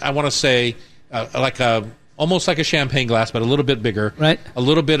put, I want to say, almost like a champagne glass, but a little bit bigger. Right. A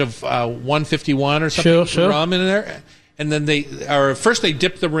little bit of 151 or something rum in there. And then first they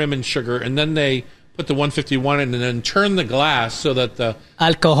dip the rim in sugar, and then they put the 151 in, and then turn the glass so that the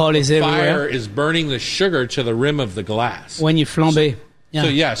alcohol is everywhere. Fire is burning the sugar to the rim of the glass. When you flambe.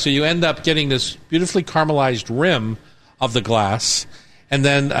 So you end up getting this beautifully caramelized rim of the glass. And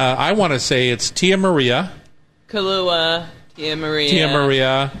then I want to say it's Tia Maria. Kahlua, Tia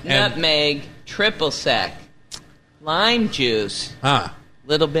Maria. Nutmeg, triple sec, lime juice.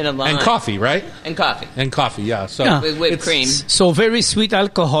 Little bit of lime. And coffee, right? And coffee, yeah. So with whipped cream. So very sweet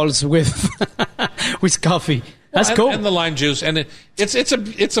alcohols with with coffee. That's cool. And the lime juice. And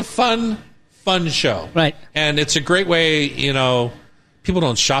it's a fun show. Right. And it's a great way, people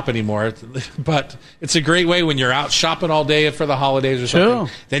don't shop anymore, but it's a great way when you're out shopping all day for the holidays or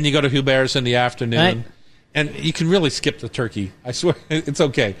something. Then you go to Hubert's in the afternoon, right. And you can really skip the turkey. I swear, it's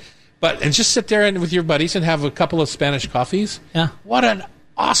okay. And just sit there with your buddies and have a couple of Spanish coffees. Yeah. What an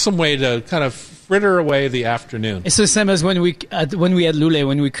awesome way to kind of fritter away the afternoon. It's the same as when we had Lule,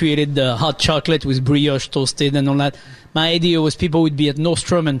 when we created the hot chocolate with brioche toasted and all that. My idea was people would be at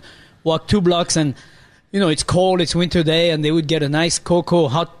Nordstrom and walk 2 blocks and, it's cold, it's winter day, and they would get a nice cocoa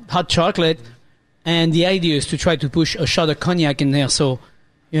hot chocolate. And the idea is to try to push a shot of cognac in there. So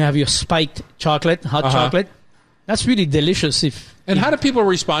you have your spiked chocolate, hot chocolate. That's really delicious. And how do people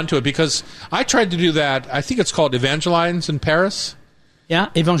respond to it? Because I tried to do that. I think it's called Evangelines in Paris. Yeah,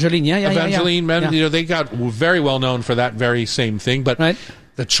 Evangeline. Evangeline, they got very well known for that very same thing. But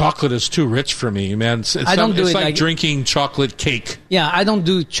the chocolate is too rich for me, man. It's like drinking chocolate cake. Yeah, I don't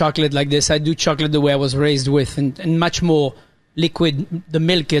do chocolate like this. I do chocolate the way I was raised with, and much more liquid. The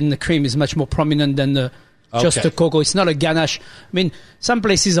milk and the cream is much more prominent than just the cocoa. It's not a ganache. I mean, some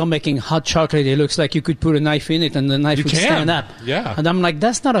places are making hot chocolate. It looks like you could put a knife in it and the knife would stand up. Yeah. And I'm like,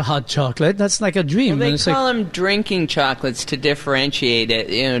 that's not a hot chocolate. That's like a dream. Well, they call them drinking chocolates to differentiate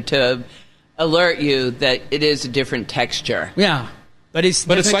it, to alert you that it is a different texture. Yeah. But it's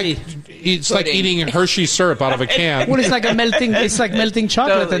like eating Hershey syrup out of a can. Well, it's like melting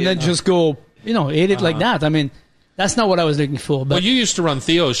chocolate Totally, and then just go, eat it like that. I mean, that's not what I was looking for. But you used to run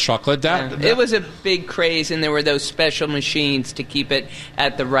Theo's chocolate. It was a big craze, and there were those special machines to keep it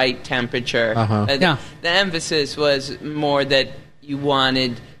at the right temperature. The emphasis was more that you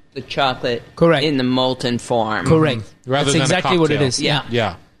wanted the chocolate in the molten form. Correct. Rather That's than exactly what it is. Yeah.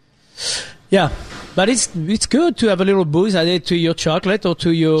 But it's good to have a little booze added to your chocolate or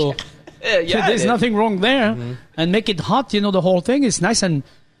to your... there's nothing wrong there. Mm-hmm. And make it hot, the whole thing is nice and,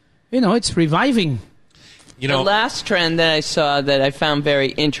 it's reviving. The last trend that I saw that I found very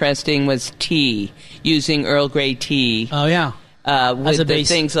interesting was tea, using Earl Grey tea. Oh, yeah. With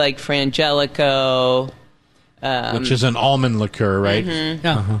things like Frangelico. Which is an almond liqueur, right? Mm-hmm.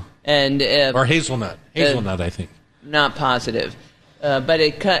 Yeah. And or hazelnut. Hazelnut, I think. Not positive. But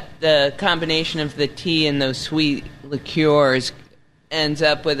it cut the combination of the tea and those sweet liqueurs ends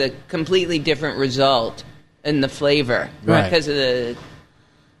up with a completely different result in the flavor. Right. Because of the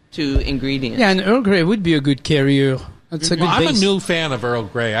 2 ingredients. Yeah, and Earl Grey would be a good carrier. That's a good I'm base. a new fan of Earl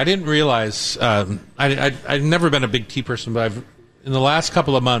Grey. I didn't realize I've never been a big tea person, but in the last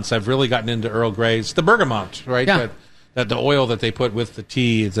couple of months I've really gotten into Earl Grey's. The bergamot, right? Yeah. That the oil that they put with the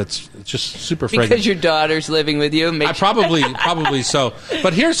tea, it's just super fragrant. Because your daughter's living with you. Probably so.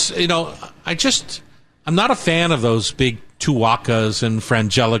 But here's I'm not a fan of those big Tuacas and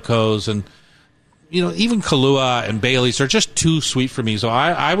Frangelicos and even Kahlua and Bailey's are just too sweet for me. So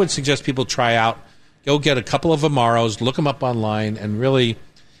I would suggest people go get a couple of Amaros, look them up online, and really,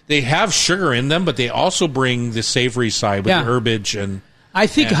 they have sugar in them, but they also bring the savory side with the herbage. And I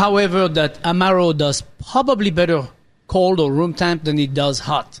think, however, that Amaro does probably better cold or room temp than it does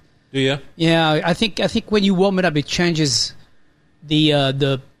hot. Do you? Yeah, I think when you warm it up, it changes the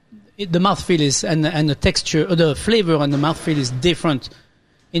mouthfeel is and the texture, or the flavor and the mouthfeel is different.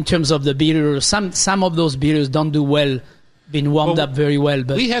 In terms of the beers, some of those beers don't do well, been warmed up very well.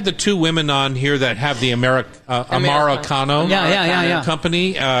 But we had the 2 women on here that have the Americano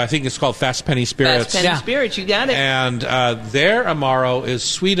company. I think it's called Fast Penny Spirits. Fast Penny Spirits, you got it. And their Amaro is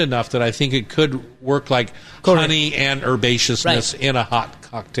sweet enough that I think it could work like honey and herbaceousness in a hot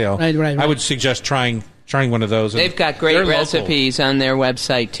cocktail. Right. I would suggest trying one of those. They've got great recipes on their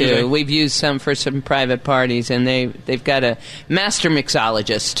website too. We've used some for some private parties, and they've got a master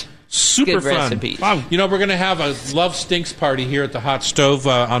mixologist. Super good fun. Recipes. Wow. We're going to have a Love Stinks party here at the Hot Stove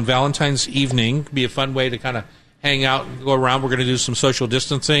on Valentine's evening. Be a fun way to kind of hang out and go around. We're going to do some social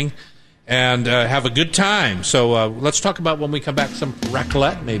distancing and have a good time. So let's talk about, when we come back, some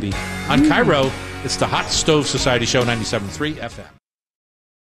raclette maybe. On Cairo, it's the Hot Stove Society Show, 97.3 FM.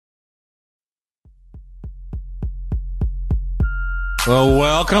 Well,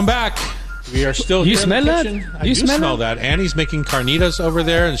 welcome back. We are still You here smell in the that? kitchen. I You do smell smell that. Annie's making carnitas over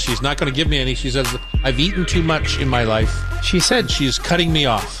there, and she's not going to give me any. She says, I've eaten too much in my life. she said She's cutting me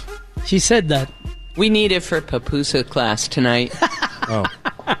off. that. We need it for Papusa class tonight. Oh.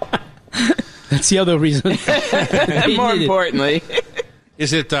 That's the other reason. More importantly.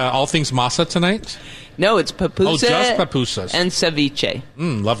 Is it All Things Masa tonight? No, it's Papusa. Oh, just papusas. And ceviche.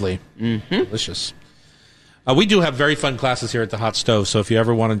 Lovely. Mm-hmm. Delicious. We do have very fun classes here at the Hot Stove, so if you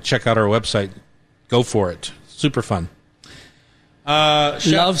ever want to check out our website, go for it. Super fun. Chef,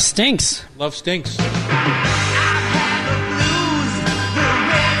 Love stinks. Love Stinks.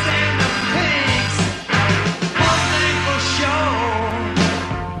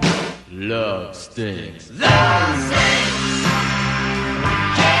 Love stinks.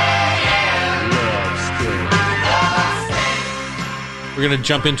 we're going to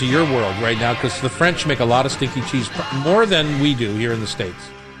jump into your world right now because the French make a lot of stinky cheese, more than we do here in the States.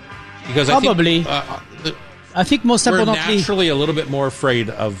 Because Probably. I think most we're importantly, naturally a little bit more afraid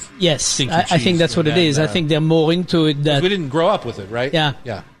of yes, stinky I cheese think that's what it is. I think they're more into it. That we didn't grow up with it, right? Yeah.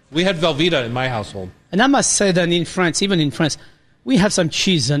 Yeah. We had Velveeta in my household. And I must say that in France, even in France, we have some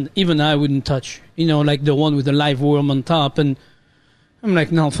cheese and even I wouldn't touch. Like the one with the live worm on top. And I'm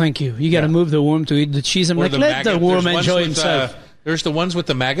like, no, thank you. You got to move the worm to eat the cheese. I'm like, let the worm enjoy himself. There's the ones with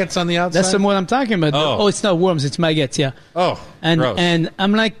the maggots on the outside. That's the one I'm talking about. Oh. It's not worms, it's maggots, yeah. Oh, gross. And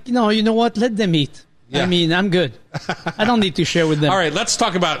I'm like, you know what? Let them eat. Yeah. I mean, I'm good. I don't need to share with them. All right, let's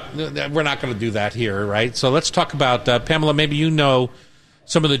talk about. We're not going to do that here, right? So let's talk about Pamela. Maybe you know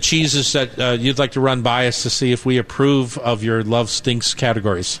some of the cheeses that you'd like to run by us to see if we approve of your love stinks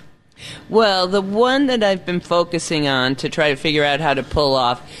categories. Well, the one that I've been focusing on to try to figure out how to pull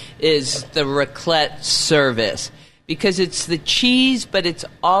off is the raclette service. Because it's the cheese, but it's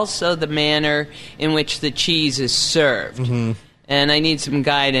also the manner in which the cheese is served. Mm-hmm. And I need some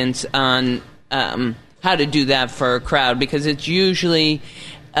guidance on how to do that for a crowd, because it's usually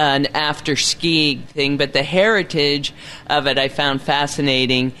an after-skiing thing. But the heritage of it I found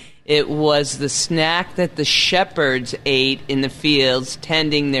fascinating. It was the snack that the shepherds ate in the fields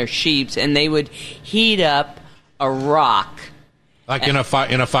tending their sheep, and they would heat up a rock. Like in a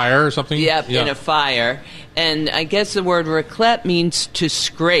fire or something? Yep, in a fire. And I guess the word raclette means to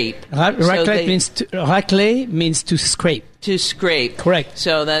scrape. Raclette means to scrape. To scrape. Correct.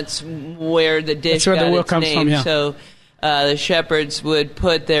 So that's where the dish got the word its comes name. from, yeah. So the shepherds would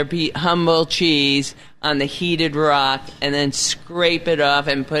put their humble cheese on the heated rock and then scrape it off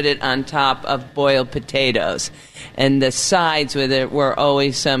and put it on top of boiled potatoes. And the sides with it were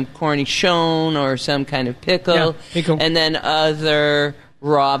always some cornichon or some kind of pickle. And then other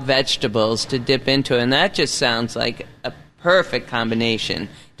raw vegetables to dip into it. And that just sounds like a perfect combination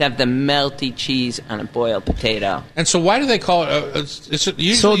to have the melty cheese on a boiled potato. And so why do they call it? It's usually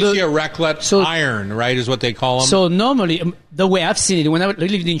you see a raclette iron, right, is what they call them? So normally, the way I've seen it, when I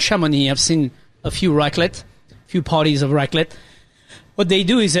lived in Chamonix, I've seen a few parties of raclette. What they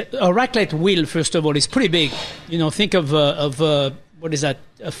do is a raclette wheel, first of all, is pretty big. Think of what is that,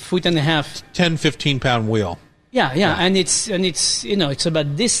 a foot and a half. 10, 15-pound wheel. Yeah. And it's it's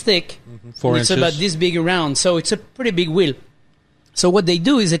about this thick. 4 inches. It's about this big around. So it's a pretty big wheel. So what they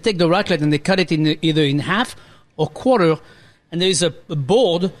do is they take the raclette and they cut it either in half or quarter, and there is a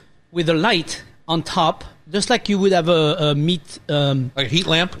board with a light on top, just like you would have a meat... like a heat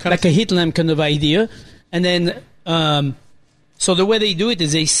lamp kind of thing? Like a heat lamp kind of idea. And then... so the way they do it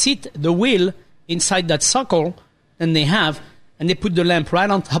is they sit the wheel inside that circle and they put the lamp right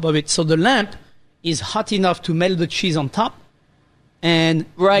on top of it. So the lamp is hot enough to melt the cheese on top, and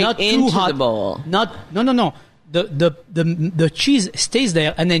not into too hot. The bowl. No. The cheese stays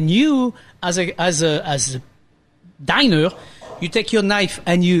there, and then you, as a diner, you take your knife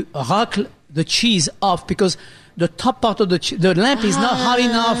and you rack the cheese off, because the top part of the lamp is not hot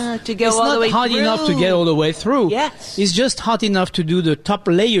enough to go all the way through. It's not hot enough to get all the way through. Yes. It's just hot enough to do the top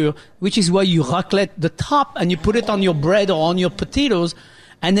layer, which is why you raclette the top and you put it on your bread or on your potatoes,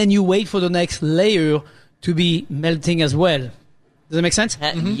 and then you wait for the next layer to be melting as well. Does that make sense?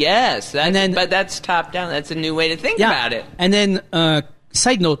 Yes. But that's top down. That's a new way to think about it. And then,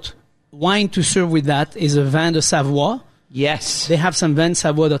 side note, wine to serve with that is a vin de Savoie. Yes. They have some vin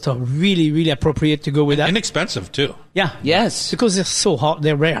Savoie that are really, really appropriate to go with that. Inexpensive, too. Yeah. Yes. Because they're so hot,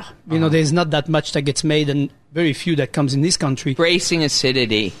 they're rare. There's not that much that gets made, and very few that comes in this country. Bracing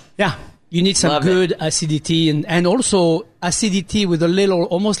acidity. Yeah. You need some good acidity, and also acidity with a little,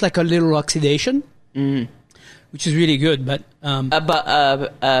 almost like a little oxidation, which is really good. But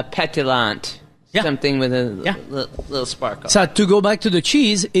a pétillant. Yeah. Something with a little sparkle. So to go back to the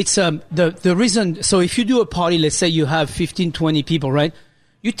cheese, it's the reason. So if you do a party, let's say you have 15, 20 people, right?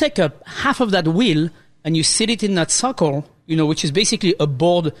 You take half of that wheel and you sit it in that circle, which is basically a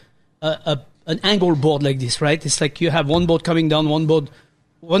board, an angle board like this, right? It's like you have one board coming down,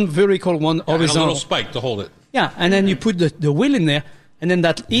 one vertical, one horizontal. And a little spike to hold it. Yeah, and then you put the wheel in there, and then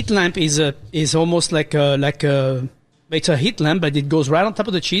that heat lamp is almost like it's a heat lamp, but it goes right on top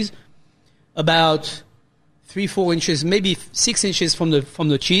of the cheese, about 3-4 inches, maybe 6 inches from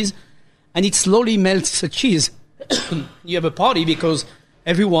the cheese, and it slowly melts the cheese. You have a party because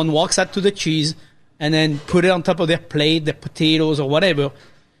everyone walks out to the cheese and then put it on top of their plate, their potatoes or whatever,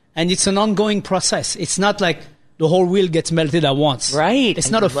 and it's an ongoing process. It's not like the whole wheel gets melted at once. Right.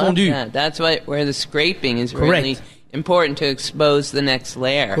 It's not a fondue. That's where the scraping is really important to expose the next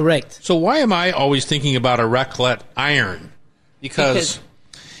layer. Correct. So why am I always thinking about a raclette iron? Because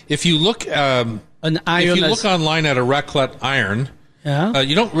if you look, an iron if you look online at a raclette iron, Yeah.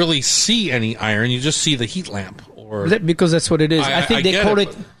 You don't really see any iron. You just see the heat lamp. Or Because that's what it is. I think they get call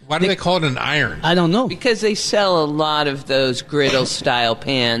it. Why do they call it an iron? I don't know. Because they sell a lot of those griddle-style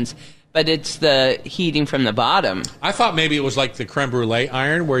pans, but it's the heating from the bottom. I thought maybe it was like the creme brulee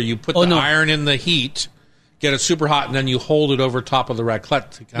iron, where you put no. iron in the heat, get it super hot, and then you hold it over top of the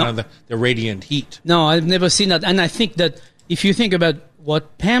raclette to kind of the radiant heat. No, I've never seen that. And I think that if you think about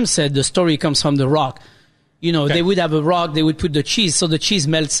what Pam said, the story comes from the rock. You know, they would have a rock, they would put the cheese, so the cheese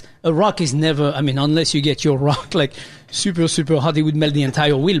melts. A rock is never, I mean, unless you get your rock like super, super hot, it would melt the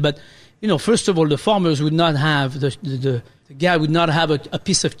entire wheel. But, you know, first of all, the farmers would not have, the guy would not have a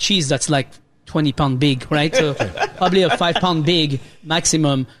piece of cheese that's like 20 pound big, right? So probably a 5 pound big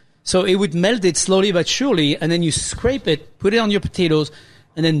maximum. So it would melt it slowly but surely, and then you scrape it, put it on your potatoes,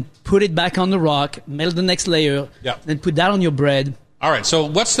 and then put it back on the rock, melt the next layer, then put that on your bread. All right, so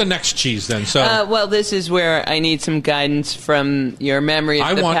what's the next cheese then? So, Well, this is where I need some guidance from your memory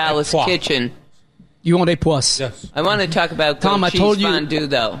of the Palace Kitchen. You want époisse? Yes. I want to talk about Tom, goat I told cheese you- fondue,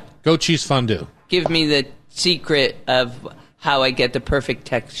 though. Goat cheese fondue. Give me the secret of how I get the perfect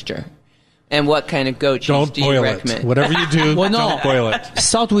texture. And what kind of goat cheese Don't do you boil recommend? it. Whatever you do, Well, no. don't boil it.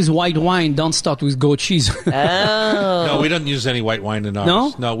 Start with white wine, don't start with goat cheese. Oh. No, we don't use any white wine in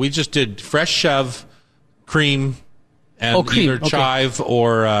ours. No? We just did fresh shove, cream, and cream, either okay. chive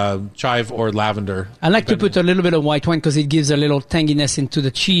or lavender. I like to put a little bit of white wine because it gives a little tanginess into the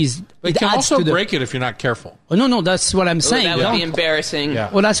cheese. But you It can adds also to the. break it if you're not careful. Oh, no, that's what I'm Ooh, saying. that would be Don't- embarrassing.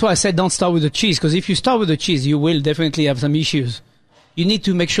 Yeah. Well, that's why I said don't start with the cheese, because if you start with the cheese, you will definitely have some issues. You need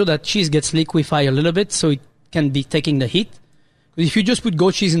to make sure that cheese gets liquefied a little bit so it can be taking the heat. Because if you just put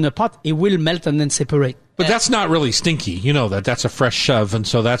goat cheese in the pot, it will melt and then separate. But that's not really stinky. You know that. That's a fresh shove, and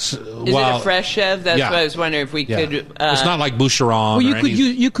so that's... Is it a fresh shove? That's what I was wondering if we could... it's not like Boucheron Well, or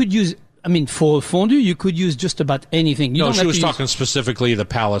you could use, I mean, for fondue, you could use just about anything. You No, don't she have was to use- talking specifically the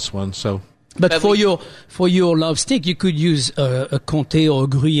Palace one, so... But But for your love stick, you could use a Comté or a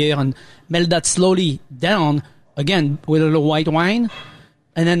Gruyère and melt that slowly down, again, with a little white wine.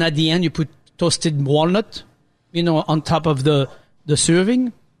 And then at the end, you put toasted walnut, on top of the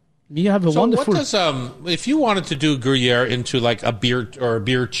serving. You have a So wonderful... what does if you wanted to do Gruyere into like a beer or a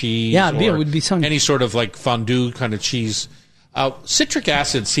beer cheese, Yeah, beer or would be something. any sort of like fondue kind of cheese, citric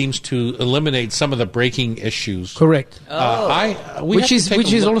acid seems to eliminate some of the breaking issues. Correct. Which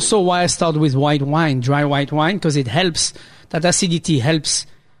Which is also why I start with white wine, dry white wine, because it helps. That acidity helps.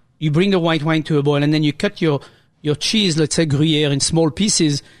 You bring the white wine to a boil, and then you cut your cheese, let's say Gruyere, in small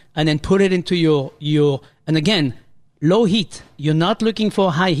pieces, and then put it into your and again, low heat. You're not looking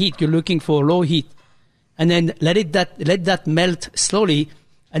for high heat. You're looking for low heat, and then let that melt slowly,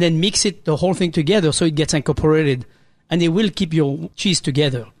 and then mix the whole thing together so it gets incorporated, and it will keep your cheese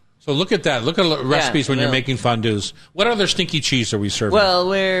together. So look at that. Look at recipes when you're yeah. making fondues. What other stinky cheese are we serving?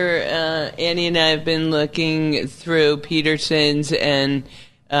 Well, Annie and I have been looking through Peterson's and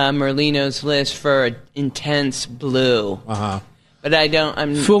Merlino's list for intense blue. But I don't.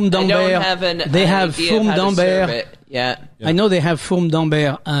 Fourme I don't d'Ambert. have an. They have idea Fourme how to serve d'Ambert. it yet. I know they have Fourme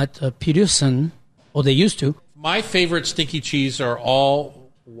d'Ambert at Peterson, or they used to. My favorite stinky cheese are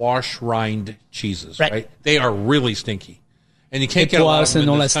all wash rind cheeses. Right. Right? They are really stinky, and you can't get a lot of Époisse them and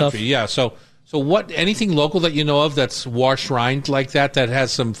in all this that country. stuff. Yeah. So what? Anything local that you know of that's wash rind like that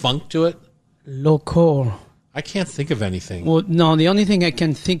has some funk to it? Local. I can't think of anything. Well, no, the only thing I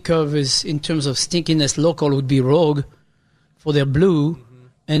can think of is in terms of stinkiness, local would be Rogue for their blue.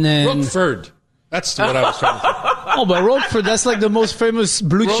 And then. Roquefort. That's what I was trying to think. Oh, but Roquefort, that's like the most famous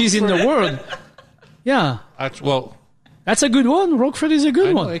blue cheese in the world. Yeah. Well, That's a good one. Roquefort is a good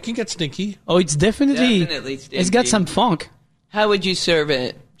I know, one. it can get stinky. Oh, it's definitely Definitely it's got stinky. some funk. How would you serve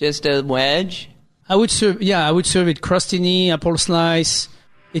it? Just a wedge? I would serve it crostini, apple slice.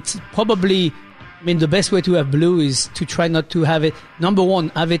 It's probably, the best way to have blue is to try not to have it. Number one,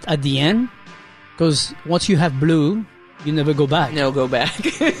 have it at the end, because once you have blue, you never go back. No, go back.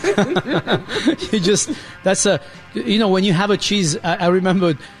 When you have a cheese, I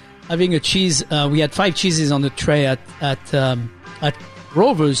remember having a cheese. We had 5 cheeses on the tray at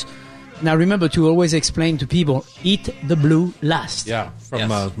Rover's. And I remember to always explain to people, eat the blue last. Yeah, from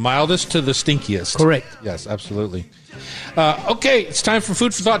Yes. mildest to the stinkiest. Correct. Yes, absolutely. Okay, it's time for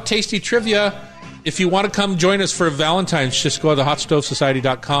Food for Thought Tasty Trivia. If you want to come join us for Valentine's, just go to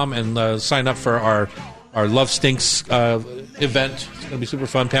hotstovesociety.com and sign up for our Love Stinks event. It's going to be super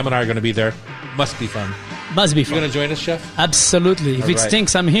fun. Pam and I are going to be there. Must be fun. Must be You fun. going to join us, Chef? Absolutely. If All it right.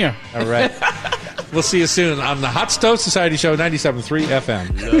 stinks, I'm here. All right. We'll see you soon on the Hot Stove Society Show, 97.3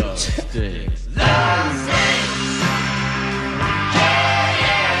 FM. Love stinks. Love stinks.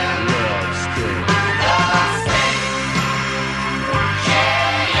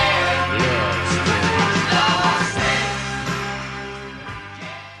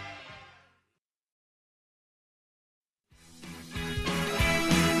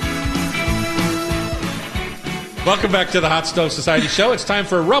 Welcome back to the Hot Stove Society Show. It's time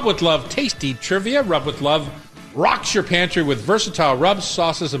for Rub with Love Tasty Trivia. Rub with Love rocks your pantry with versatile rubs,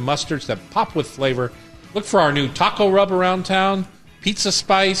 sauces, and mustards that pop with flavor. Look for our new taco rub around town, pizza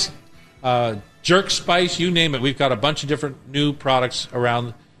spice, jerk spice, you name it. We've got a bunch of different new products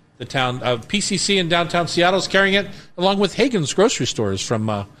around the town. PCC in downtown Seattle is carrying it, along with Hagen's grocery stores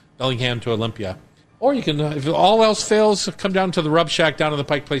from Bellingham to Olympia. Or you can, if all else fails, come down to the Rub Shack down in the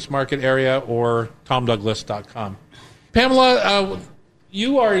Pike Place Market area or TomDouglas.com. Pamela,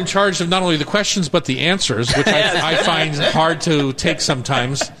 you are in charge of not only the questions but the answers, which I find hard to take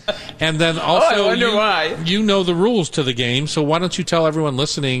sometimes. And then also, I wonder why. You know the rules to the game, so why don't you tell everyone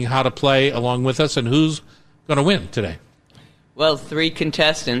listening how to play along with us and who's going to win today? Well, 3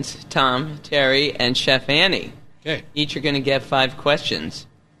 contestants, Tom, Terry, and Chef Annie. Okay. Each are going to get 5 questions.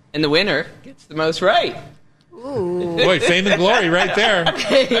 And the winner gets the most right. Ooh. Boy, fame and glory right there.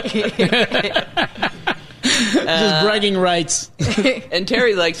 Just bragging rights. And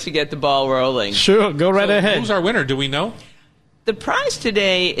Terry likes to get the ball rolling. Sure, go right ahead. Who's our winner? Do we know? The prize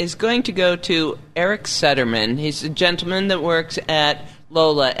today is going to go to Eric Sutterman. He's a gentleman that works at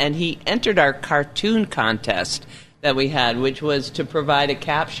Lola, and he entered our cartoon contest that we had, which was to provide a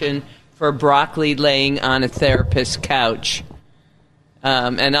caption for broccoli laying on a therapist's couch.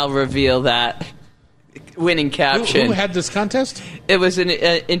 And I'll reveal that winning caption. Who had this contest? It was an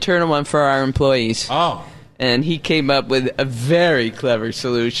internal one for our employees. Oh. And he came up with a very clever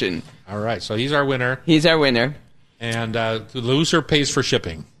solution. All right, so he's our winner. He's our winner. And the loser pays for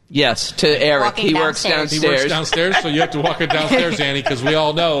shipping. Yes, to Eric. Walking He works downstairs. He works downstairs, so you have to walk it downstairs, Annie, because we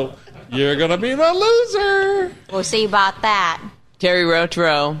all know you're going to be the loser. We'll see about that. Terry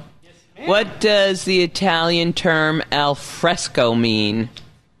Rotro. What does the Italian term al fresco mean?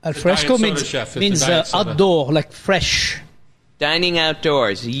 Al fresco Diet soda, chef. It's a means diet soda. outdoor, like fresh. Dining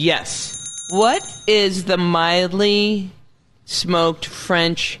outdoors, yes. What is the mildly smoked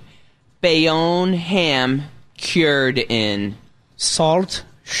French Bayonne ham cured in? Salt,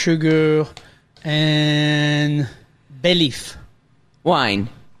 sugar, and bay leaf. Wine.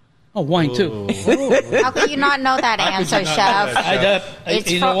 Oh, wine too. How could you not know that answer, not know Chef?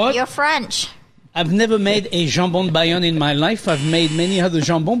 that? You know what? You're French. I've never made a jambon Bayonne in my life. I've made many other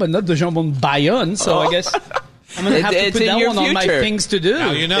jambon, but not the jambon Bayonne. So I guess I'm going to have to It's put in that your one on my future. things to do.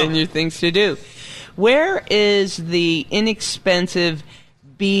 Now you know. And your things to do. Where is the inexpensive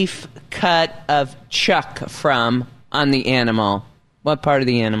beef cut of chuck from on the animal? What part of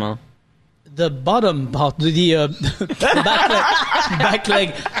the animal? The bottom part, the back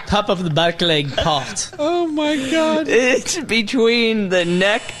leg, top of the back leg part. Oh, my God. It's between the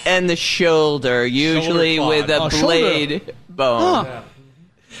neck and the shoulder, usually Shoulder with a quad. blade bone. Huh.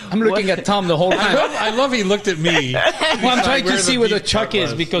 I'm looking at Tom the whole time. I love he looked at me. Well, I'm trying to see where the beef chuck cut is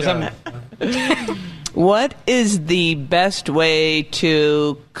was. because Yeah. What is the best way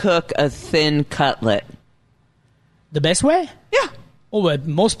to cook a thin cutlet? the best way. Yeah. Oh, well,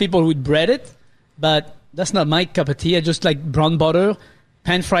 most people would bread it, but that's not my cup of tea. I just like brown butter,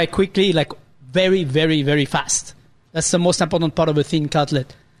 pan fry quickly, like very, very, very fast. That's the most important part of a thin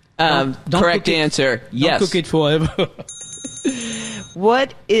cutlet. Don't Correct cook it- answer. Yes. Don't cook it forever.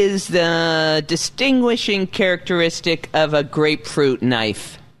 What is the distinguishing characteristic of a grapefruit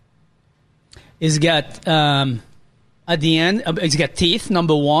knife? It's got at the end, it's got teeth.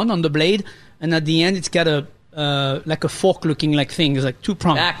 Number one on the blade, and at the end, it's got a like a fork-looking like thing. It's like two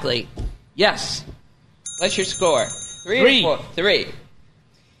prongs. Exactly. Yes. What's your score? Three. Or four? 3.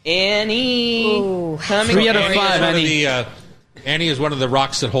 Annie. Ooh. Coming 3 out of for you. 5, Annie. Annie is one of the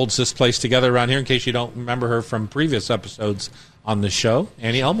rocks that holds this place together around here, in case you don't remember her from previous episodes on the show.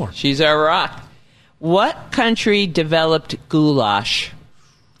 Annie Elmore. She's our rock. What country developed goulash?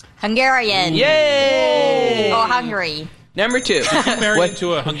 Hungarian. Yay! Or Hungary. Number 2. Married What,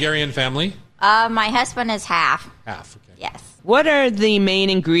 into a Hungarian family. My husband is half. Half. Okay. Yes. what are the main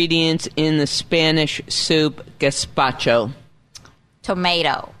ingredients in the Spanish soup gazpacho?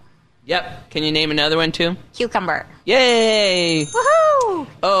 Tomato. Yep. Can you name another one too? Cucumber. Yay! Woohoo!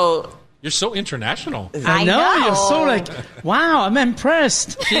 Oh, You're so international. I know. You're so like, wow, I'm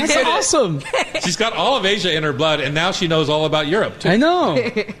impressed. That's awesome. She's got all of Asia in her blood, and now she knows all about Europe, too. I know.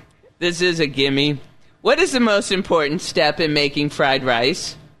 this is a gimme. What is the most important step in making fried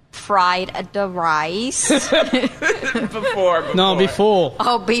rice? Fried the rice. Before. No, before.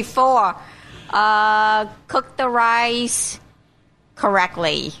 Oh, before. Cook the rice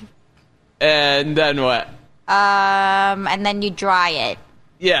correctly. And then what? And then you dry it.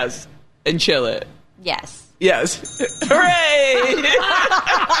 Yes. And chill it. Yes. Yes. Hooray!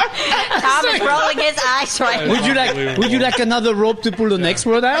 Tom is rolling his eyes right now. Would you like another rope to pull the next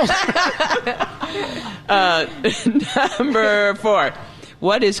word out? Number 4.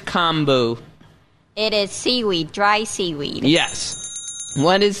 What is kombu? It is seaweed, dry seaweed. Yes.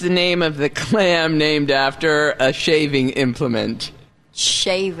 What is the name of the clam named after a shaving implement?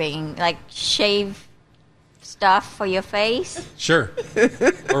 Shaving, like shave stuff for your face. Sure.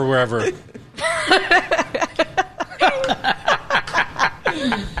 Or wherever.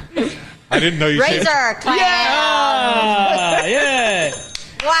 I didn't know you shaved. Razor clam. Yeah.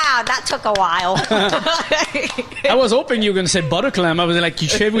 Wow, that took a while. I was hoping you were going to say butter clam. I was like, you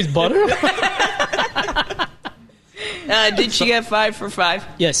shave with butter? Did she get 5 for 5?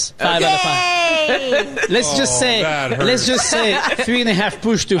 Yes, 5 out of 5. Yay! Let's just say that hurt. 3.5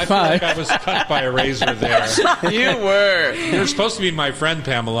 push to I feel 5. like I was cut by a razor there. You were. You're supposed to be my friend,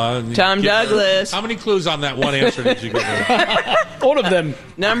 Pamela. and Tom give her- Douglas. How many clues on that one answer did you give her? All of them.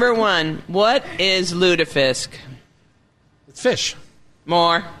 Number 1. What is lutefisk? It's fish.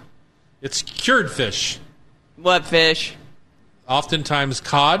 More. It's cured fish. What fish? Oftentimes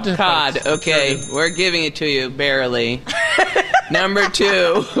cod. but Cod. it's Okay, cured. we're giving it to you, barely. Number 2.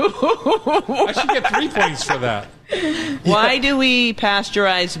 I should get 3 points for that. Why do we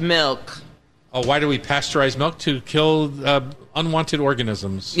pasteurize milk? Oh, why do we pasteurize milk? To kill unwanted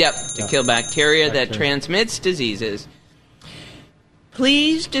organisms. Yep, to kill bacteria that Bacteria. transmits diseases.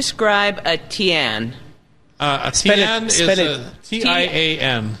 Please describe a tian. A Spell it, tian is spell a it.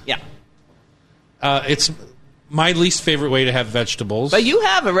 Tian. Yeah. It's my least favorite way to have vegetables. But you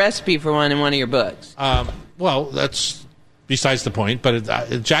have a recipe for one in one of your books. Well, that's besides the point. But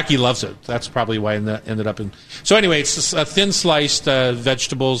Jackie loves it. That's probably why it ended up in. So anyway, it's just, thin sliced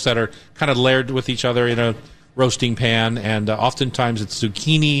vegetables that are kind of layered with each other in a roasting pan, and oftentimes it's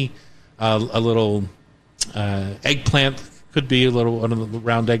zucchini, a little eggplant. Could be a little one of the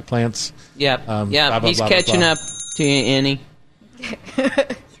round eggplants. Yep. Blah, Yeah, blah, he's blah, blah, catching blah. up to you, Annie.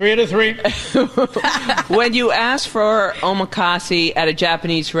 3 out of 3. When you ask for omakase at a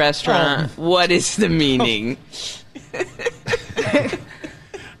Japanese restaurant, what is the meaning?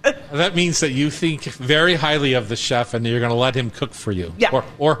 That means that you think very highly of the chef, and you're going to let him cook for you, Yeah.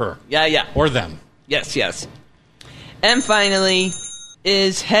 or her, Yeah. or them. Yes. And finally,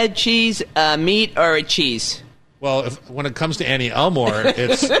 is head cheese a meat or a cheese? Well, when it comes to Annie Elmore,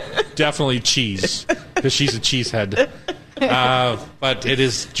 it's definitely cheese because she's a cheesehead. But it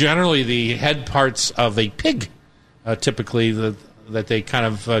is generally the head parts of a pig, typically that they kind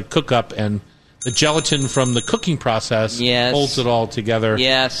of cook up, and the gelatin from the cooking process Yes. holds it all together.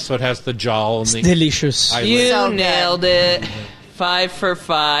 Yes. So it has the jowl and the Delicious. You So good. nailed it. 5 for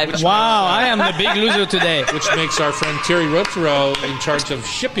 5. Wow, I am the big loser today. which makes our friend Terry Rotaro in charge of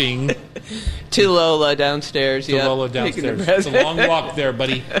shipping To Lola downstairs. to Yep. Lola Taking the downstairs. It's a present. long walk there,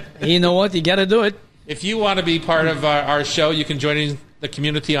 buddy. You know what? You got to do it. If you want to be part of our show, you can join in the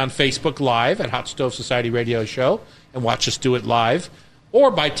community on Facebook Live at Hot Stove Society Radio Show and watch us do it live, or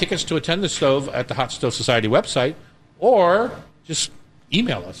buy tickets to attend the stove at the Hot Stove Society website, or just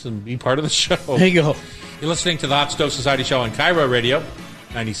email us and be part of the show. There you go. You're listening to the Hot Stove Society Show on Cairo Radio,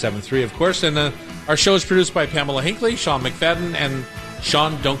 97.3, of course, and our show is produced by Pamela Hinckley, Sean McFadden, and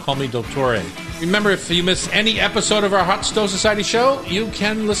Sean Don't Call Me Dottore. Remember, if you miss any episode of our Hot Stove Society show, you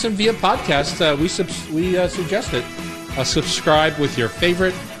can listen via podcast. We suggest it. Subscribe with your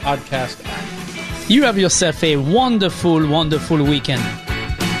favorite podcast app. You have yourself a wonderful, wonderful weekend.